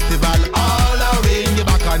in the festival, all away in the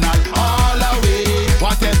bacchanal, all away.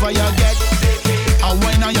 Whatever you get, a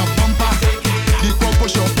wine on your bumper. The crowd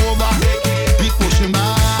push you over, we pushing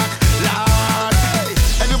back, Lord.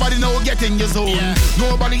 Everybody know get in your zone.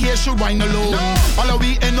 Nobody here should whine alone. All of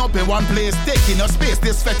we end up in one place, taking up space.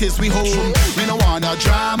 This fete is we home. We don't want a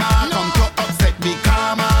drama, come to upset the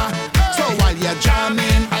karma. So while you're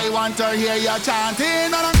jamming, I want to hear you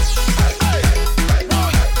chanting.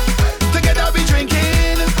 Together we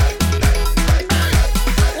drinking,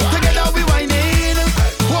 together we whining.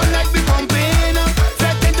 One night we pumping,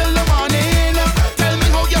 fetting till the morning. Tell me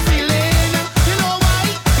how you feeling. You know why?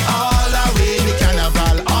 All away in the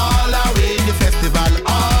carnival, all away in the festival,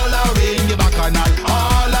 all away in the bacchanal,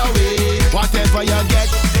 all away. Whatever you get,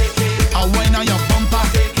 a wine on your bumper.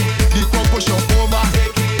 The crowd push you over,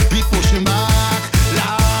 we pushing back,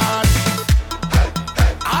 Lord.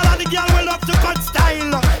 All of the girls will love to cut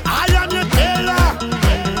style. I am your tailor.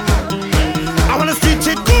 I wanna stitch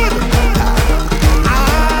it good.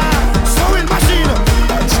 Sewing machine.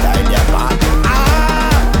 Style your bad.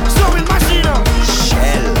 Sewing machine.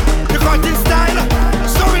 Shell. The cutting style.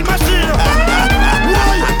 Sewing machine.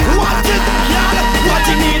 Why? What it? Yeah. What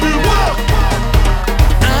the needle work?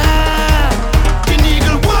 The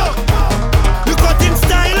needle work. The cutting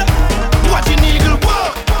style. What the needle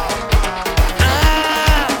work?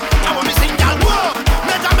 I'm a missing gal work.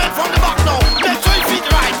 Measurement from the back now. Make sure it fit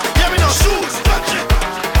right. Hear me now. Shoes. Touch it.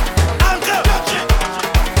 Ankle. Touch it.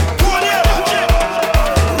 Pull it. Touch it.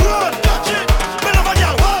 Run. Touch it. Bend over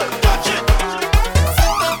gal. Hold. Touch it.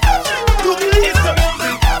 You believe the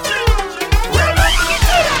music. Touch it.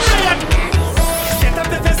 Set up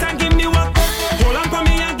the face and give me walk. Hold on for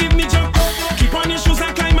me and give me jump. Keep on your shoes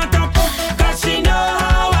and climb on top. Cause she know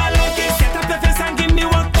how I like it. Set up the face and give me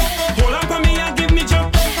walk. Hold on for me and give me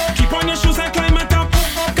jump. Keep on your shoes and climb on top.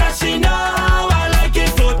 Cause she know how I like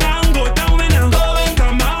it. Go down when I'm going.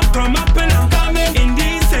 Come up and I'm coming. In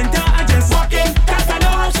the center I just walking. Cause I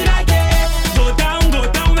know how she like it. Go down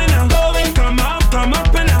when I'm going. Come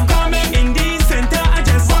up and I'm coming. In the center I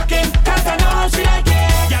just walking. Cause I know how she like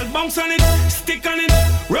it. Girl bounce on it, stick on it,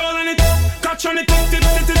 roll on it, catch on it, tip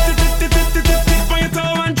on your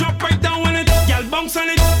toe and drop right down on it. Girl bounce on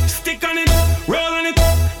it, stick on it, roll on it,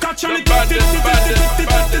 catch on it, tip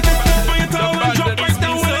on your toe and drop right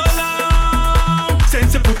down on it.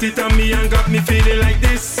 Since you put it on me and got me feeling like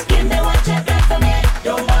this. Give me what you got for me.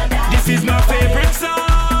 Don't bother. This is my favorite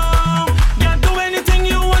song. You do anything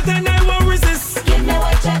you want and I won't resist. Give me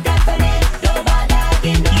what you got for me. Don't bother.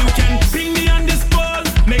 Give me You can ping me on this ball,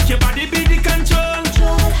 make your body be the control.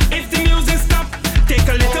 If the music stop, take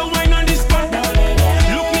a little wine on this spot.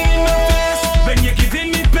 Look me in my face when you're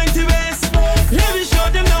giving me plenty ways. Let me show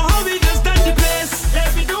them now how we just done the place.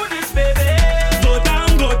 Let me do this, baby. Go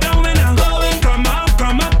down when I'm going. Come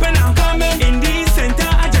up and I'm coming. In the center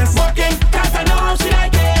I just walking. Cause I know how she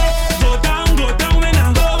like it. Go down when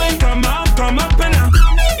I'm going. Come up and I'm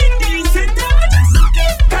coming. In the center I just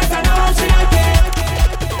walking. Cause I know how she like it.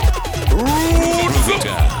 Groovy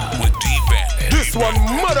Town with D-Bandit. This one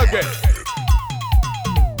mad again.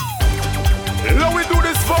 Let we do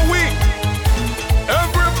this for we.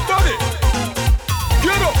 Everybody,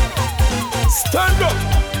 get up, stand up.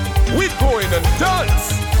 We going and dance.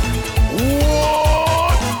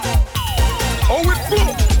 What? How we go?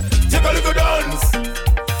 Take a little dance.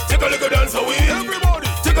 Take a little dance for we. Everybody,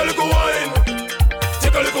 take a little wine.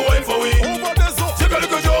 Take a little wine for we. Over the zone. Take a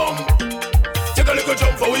little jump. Take a little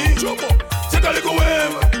jump for we. Jump up. Take a little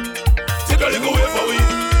wave. Take a little wave for we.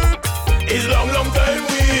 It's long time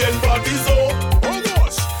we ain't party so. Oh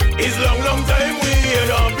gosh. It's long time we ain't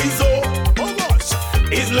happy so. Oh gosh.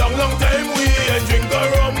 It's long time we ain't drink a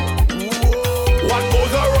rum. Whoa. What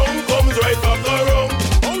goes around comes right back around.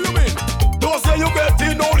 How you mean? Don't say you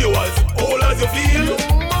getting all you was, all as you feel.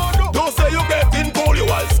 Don't say you getting cool you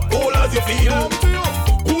was, cool as you feel.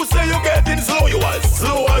 Who say you getting slow you was,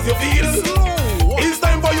 slow as you feel. It's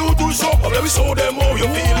time for you to show up, let me show them how you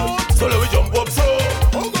feel. So let me jump up so,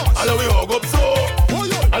 and let we hug up so,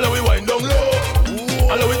 and let we wind down low,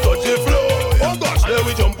 and let we touch the floor, and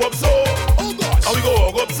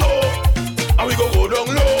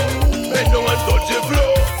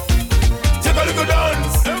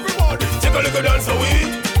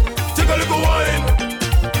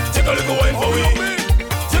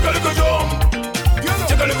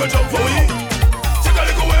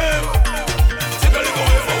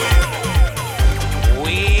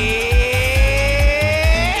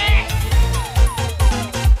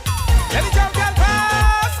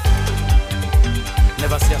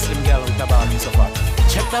slim girl with a body so far.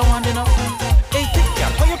 Check that one, you know. Hey, thick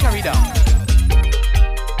girl, how you carry down?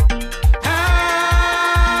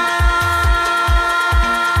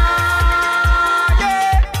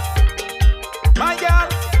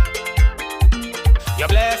 You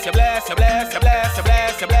bless, you bless, you bless, you bless, you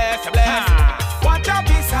bless, you bless, you bless. Watch a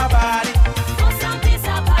piece of body.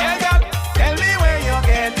 Hey girl, tell me where you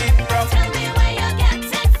get it from.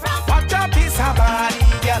 Watch a piece of body,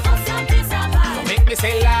 girl. So make me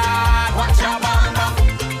say Lord, watch a bamba.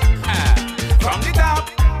 From the top,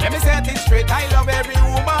 let me set it straight. I love every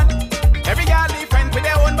woman. Every girl different with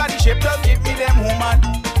their own body shape. Just give me them woman.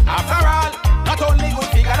 After all, not only good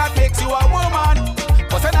figure that makes you a woman.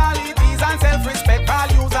 Personalities and self-respect,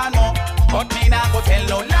 values and more. But me not go tell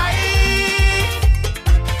no lie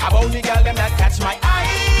about the girl them that catch my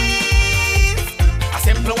eyes. A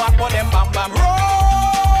simple walk for them bam bam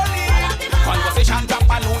rolling. Conversation drop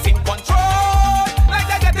and losing control. Like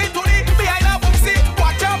they get into the behind a boxy.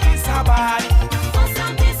 Watch out, piece of body.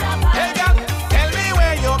 Hey girl, tell me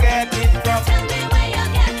where you get it from.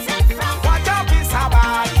 Watch out, piece of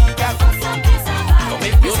body, girl. Don't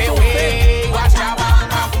make me say wait, watch out.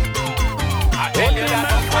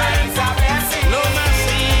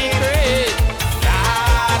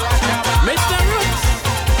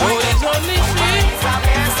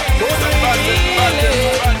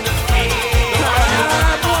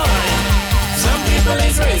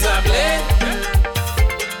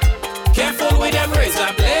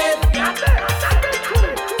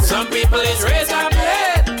 Some people is razor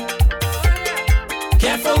blade.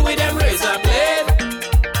 Careful with them razor blade.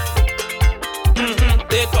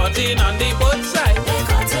 They cut in on the both side. They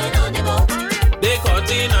cut in on the boat. They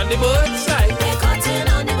cut in on the both side. They cut in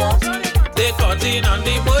on the boat. They cut in on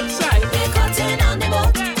the both side. They cut in on the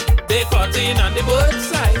boat. They cut in on the both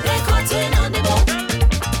side. They cut in on the boat.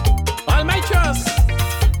 All my trust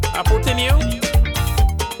I put in you.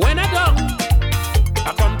 When I done,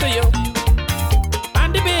 I come to you.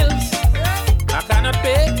 And the bills I cannot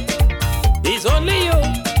pay. It's only you.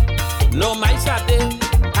 No, my Saturday.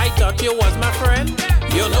 I thought you was my friend.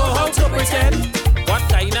 You know how to pretend. What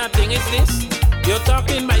kind of thing is this? You're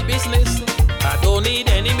talking my business. I don't need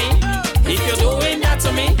enemy. If you're doing that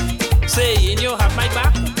to me, saying you have my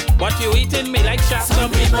back, but you eating me like shark.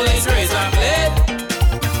 Some people is razor blade.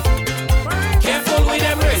 Careful with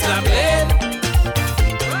them razor blade.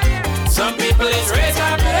 Some people is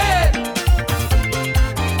razor blade.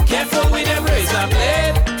 Careful with them razor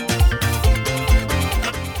blade.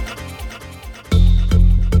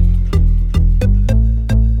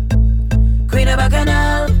 Queen of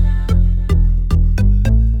Bacchanal.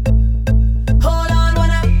 Hold on,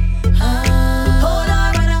 wanna. Hold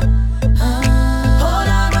on, wanna. Hold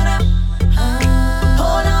on, wanna.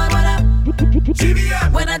 Hold on, wanna.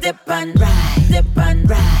 When I dip and ride, dip and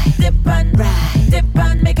ride, dip and ride, dip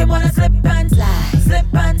and make him wanna slip and slide,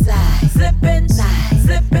 slip and slide, slip inside,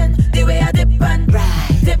 slip in. The way I dip and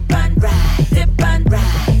ride, dip and ride, dip and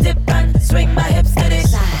ride, dip and swing my hips to the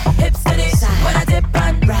side, hips to the side. When I dip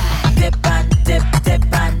and ride, dip and dip,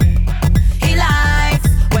 dip and he likes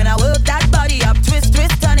when I work that body up, twist,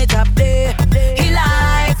 twist, turn it up there. He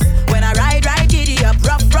likes when I ride, ride, giddy up,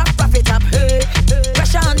 rough, rough, rough it up. Hey,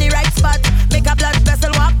 pressure on the right spot, make a blood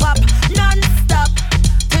vessel walk up, non-stop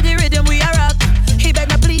to the rhythm we are rock. He beg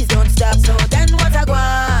me please don't stop. So then what I go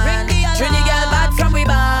on? Trini girl bad from we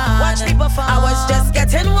band. Watch me perform. I was just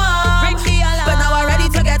getting warm, but now I'm ready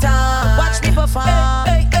to get on. Watch me perform.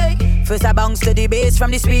 Hey, hey, hey. First I bounce to the bass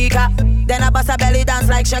from the speaker, then I bust a belly dance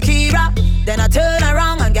like Shakira, then I turn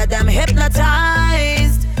around and get them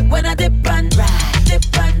hypnotized. When I dip and ride, dip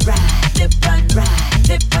and ride, dip and ride,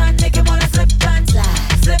 dip and make him wanna slip and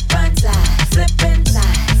slide, slip and slide, slip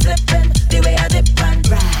inside, slip in. The way I dip and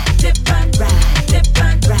ride, dip and ride, dip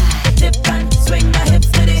and ride, dip and swing my hips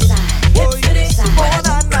to the side, hips to the side.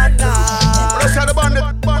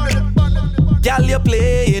 Girl, you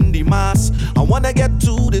play in the mass. I wanna get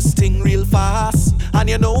to this thing real fast, and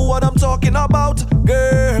you know what I'm talking about,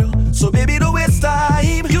 girl. So baby, don't waste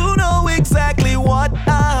time. You know exactly what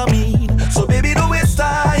I mean. So baby, don't waste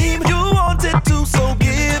time. You want it to, so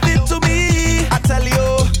give it to me. I tell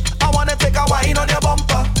you, I wanna take a wine on your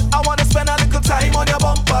bumper. I wanna spend a little time on your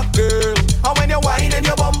bumper, girl. And when you wine in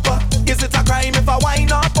your bumper, is it a crime if I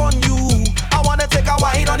wine up on you? I wanna take a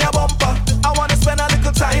wine on your bumper. I wanna spend a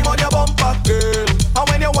little time on your bumper, girl. And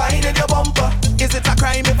when you wine in your bumper, is it a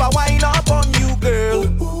crime if I wine up on you, girl?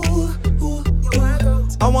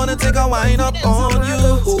 I wanna take a wine up on you.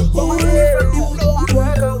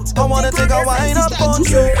 I wanna take a wine up on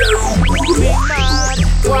you.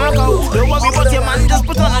 Walk out. Don't worry about your man, just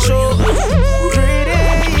put on a show. Pretty,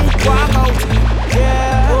 walk out.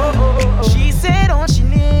 Yeah.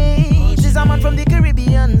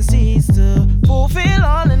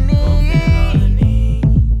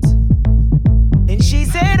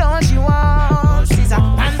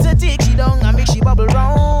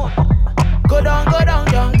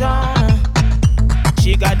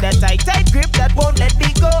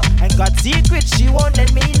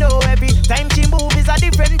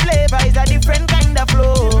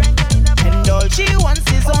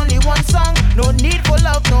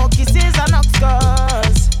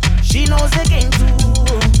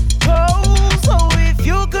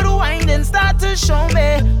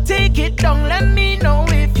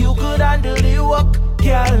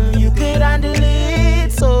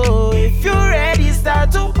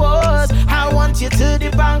 you to the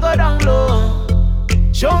bank, go down low.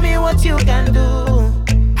 Show me what you can do.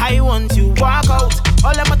 I want you walk out.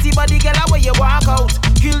 All of my body girl, where you walk out.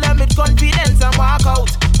 Kill them with confidence and walk out.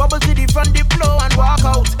 Bubble to the front, the flow and walk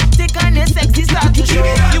out. Take on your sexy start to show.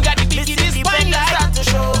 You got the biggest one right. Start to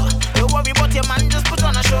show. Don't worry about your man, just put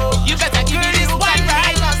on a show. You better give me this one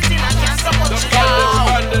right.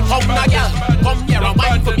 Come now, girl, come here and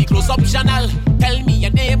wine for me, close up channel. Tell me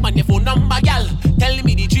your name and your phone number, girl. Tell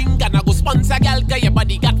me the drink and I go sponsor, girl. Cause your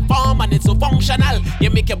body got form and it's so functional. You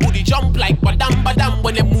make your booty jump like badam badam.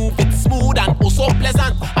 When you move it's smooth and oh so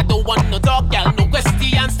pleasant. I don't want no talk, girl, no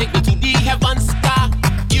questions. Take me to the heavens, car.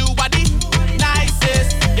 You are the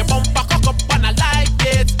nicest. Your bumper cock up and I like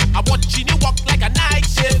it. I'm watching you walk like a night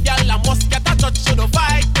shift, girl. I must get a touch to the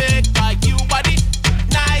fight it. Cause you are the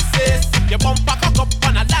nicest. Your bumper cock up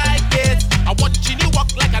and I like it. I'm watching you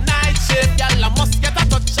walk like a night shift, girl. I must get a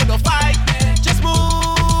touch to the fight. Just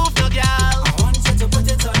move, no girl. I want you to put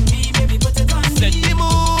it on me, baby, put it on me. Set the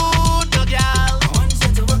mood, no girl. I want you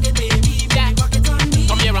to rock it, baby, baby, rock it on me.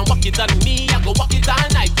 Come here and walk it on me, I go walk it all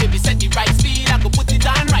night, baby. Set the right speed, I go put it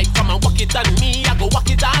on right. Come and walk it on me, I go walk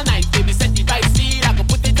it all night, baby. Set the right speed, I go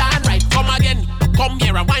put it on right. Come again, come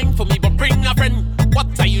here and wine for me, but bring a friend.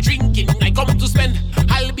 What are you drinking? I come to spend.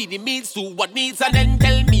 I'll be the means to what needs, and then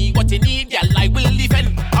tell me what you need, girl. I will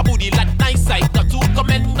defend. A booty like nice, I got to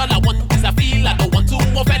commend. All I want is a feel, I don't want to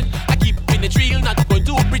offend. I keep in it real, not going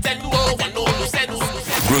to pretend. Oh, I know no sense.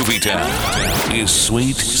 Groovy Town is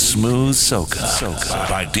sweet, smooth soca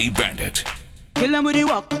by D Bandit. Kill them with the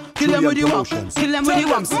walk, kill them with the walk, kill them with the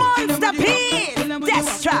walk. Monster P,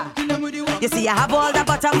 Destra. You see, I have all the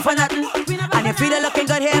bottom for nothing, and you feel it looking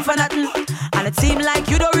good here for nothing, and it seems like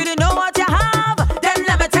you don't really know what you have. Then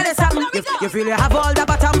let me tell you something. You feel you have all the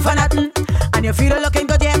bottom for nothing, and you feel it looking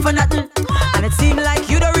good here for nothing, and it seems like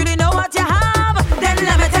you don't really know what you have. Then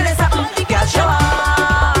let me tell you something. Girl, show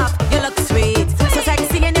off. You look sweet, so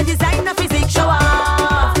sexy in your design of physique. Show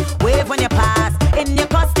off. Wave when you pass in your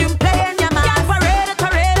costume, playing your man. Girl, parade it,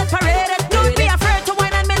 parade it, parade it. Don't be afraid to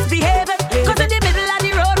whine and misbehave it. Cause in the middle of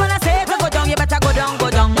the road when I say it will go down, you better go down, go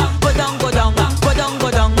down, go down, go down, go down,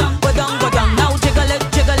 go down, go down, go down. Now jiggle it,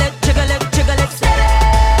 jiggle it, jiggle it, jiggle it, steady.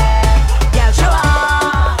 Girl, show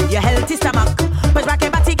off your healthy stomach. Push back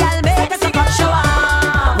your body, girl, make a sucker. Show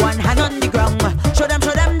off. One hand on the ground. Show them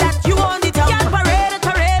that you own the tongue. Girl, parade it,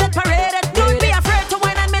 parade it, parade it. Don't be afraid to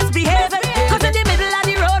whine and misbehave it. Cause in the middle of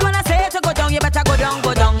the road when I say it to go down, you better go down,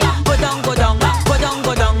 go down, go down, go down, go down,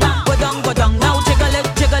 go down, go down, go down. Now jiggle it,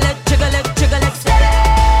 jiggle it, jiggle it, jiggle it, steady.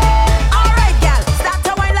 Alright, girl, start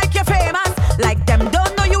to whine like you're famous. Like them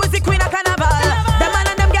don't know you is the queen of carnival. Them man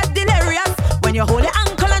and them get delirious when you hold your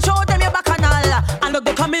ankle and show them your bacchanal. And look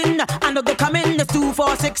they come in, and look they come in. There's 2,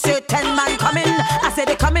 4, 6, 8, 10 man coming. I say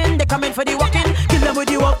they come in for the walking. Kill them with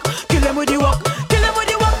the walk, kill them with the walk, kill them with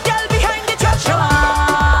the walk, girl behind the truck. Show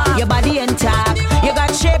off. Your body intact, you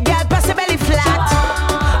got shape, girl, press your belly flat.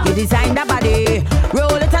 You design the body,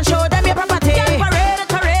 roll it and show them your property. Girl, parade it,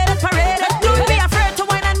 parade it, parade it. Don't be afraid to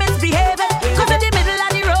whine and misbehave it. Cause in the middle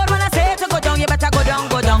of the road when I say to go down, you better go down,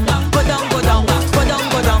 go down, go down, go down, go down,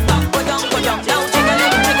 go down, go down, go down. Now jiggle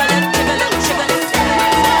it, jiggle it, jiggle it, jiggle it.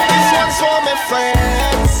 This one's for my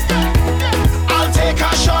friends. I'll take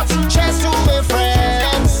a shot, cheers to my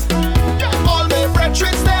friends. All my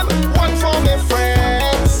brethren, them, one for my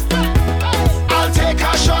friends. I'll take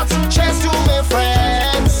a shot, cheers to my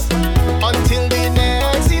friends. Until the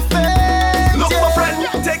next event. Look, my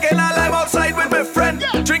friend, taking a life outside with my friend.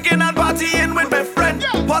 Drinking and partying with my friend.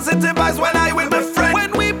 Positive vibes when I with my friend.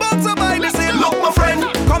 When we both survive, they say, look, my friend,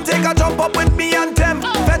 come take a jump up with me and them.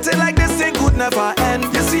 Fetting like this thing could never end.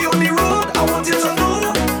 You see on the road, I want you to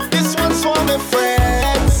know. This one's for my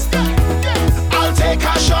friends. I'll take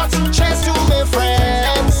a shot, cheers to my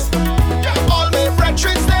friends. All my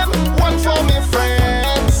brethren, them, one for my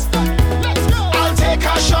friends. I'll take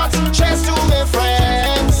a shot, cheers to my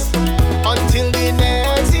friends. Until the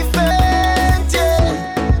next event,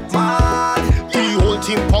 yeah. Man, The whole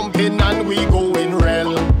team pumping and we going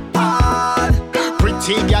real. bad,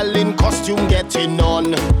 Pretty girl in costume getting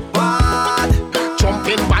on. bad.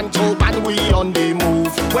 Jumping banto band, we on the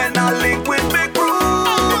move. When I link with big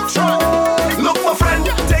group, look, my friend,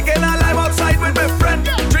 taking a life outside with my friend.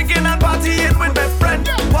 Drinking and partying with my friend.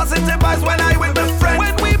 Positive vibes when I with my friend.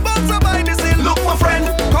 When we both survive, they say, look, my friend,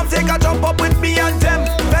 come take a jump up with me and them.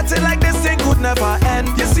 Betting like this thing could never end.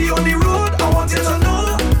 You see on the road, I want you to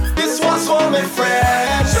know. This one's for my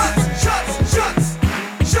friends. Shots, shots, shots,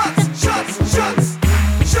 shots, shots, shots,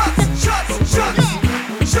 shots, shots, shots.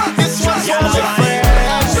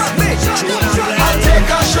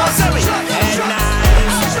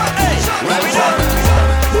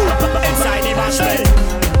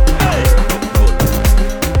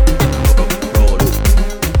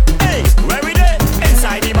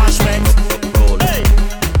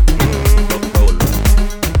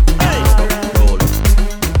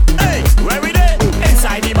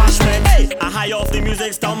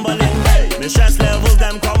 music stumbling. Me stress levels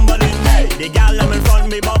them crumbling. The gal them in front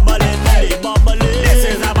me bubbling. They bubbling. This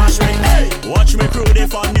is a bashment. Watch me crew they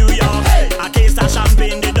from New York. A case of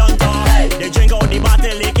champagne they don't talk. They drink out the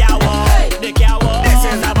bottle they can't walk. They can't walk. This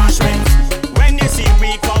is a bashment. When you see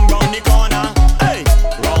we come round the corner, hey,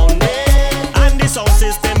 round there, and the sound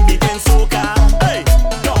system beating soca, hey,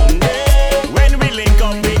 down there. When we link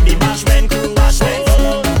up with the bashment crew,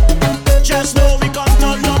 just know we come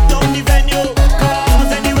to lock down the venue.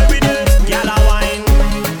 Cause anyway we do, gyal a wine,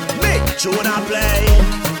 big tune a play,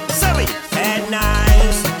 so we head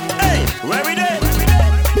nice. Hey, where we do?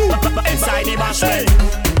 Inside the bashment.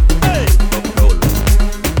 Hey,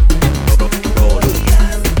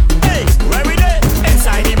 hey, where we do?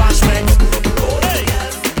 Inside the bashment. Hey,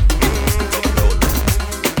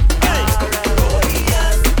 hey,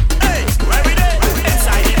 hey, where we do?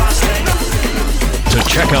 Inside the bashment. To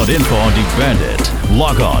check out info on The Bandit,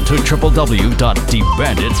 log on to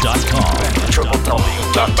www.thebandit.com.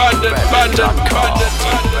 www.thebandit.com.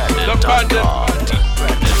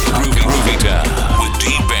 Groovie Town with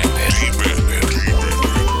D-Bandit.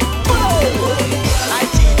 I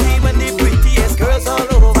cheat even the prettiest girls all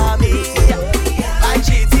over me. I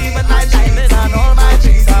cheat even I diamond and all my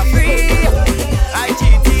drinks are free. I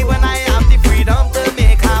cheat even I have the freedom to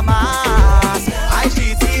make a mass. I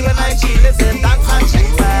cheat even I cheat listen dance and check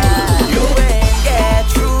back. You ain't get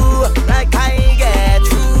through like I get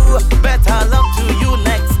through. Better luck to you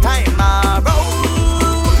next time around.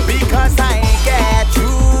 Because I get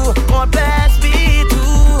through, God bless me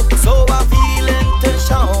too.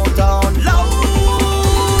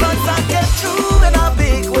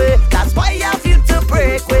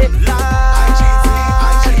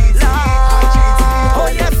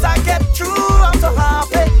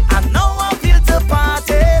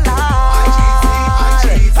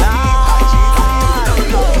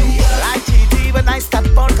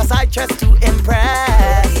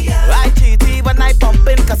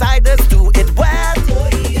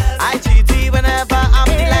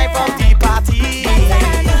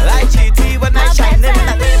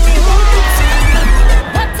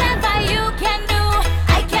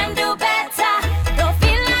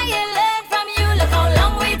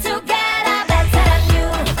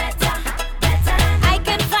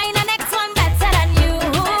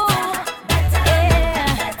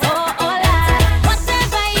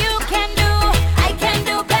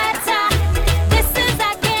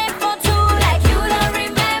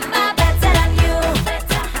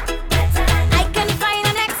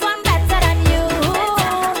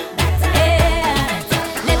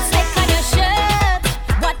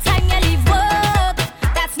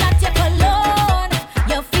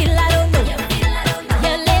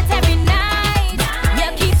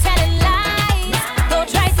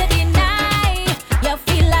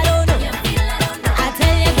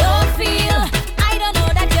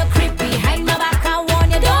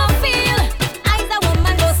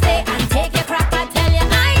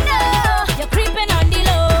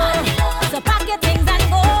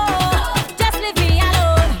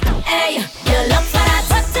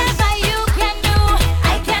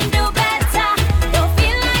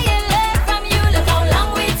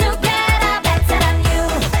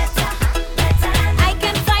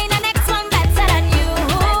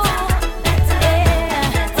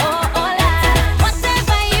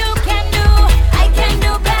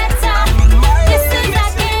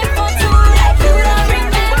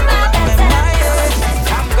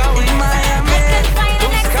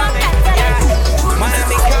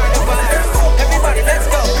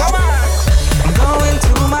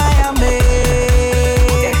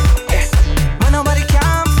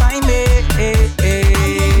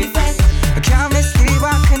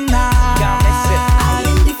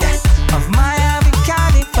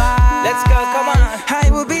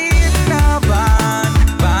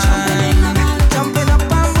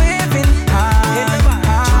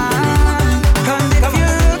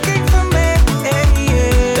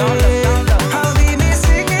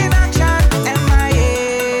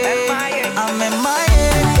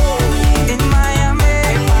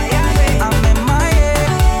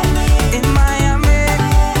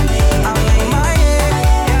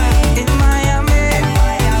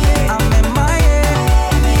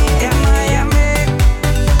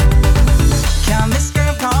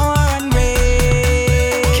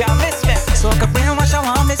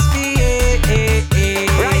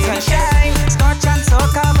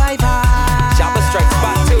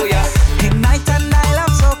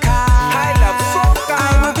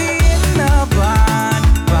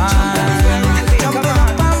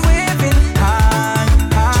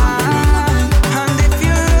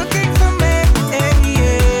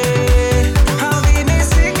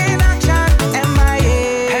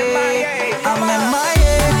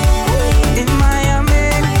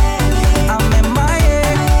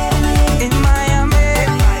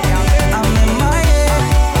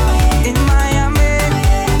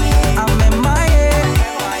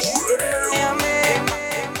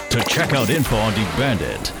 check out info on The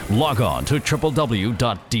Bandit, log on to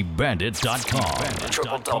www.thebandit.com.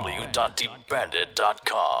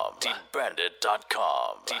 www.thebandit.com.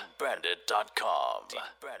 thebandit.com. thebandit.com.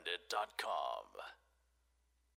 thebandit.com.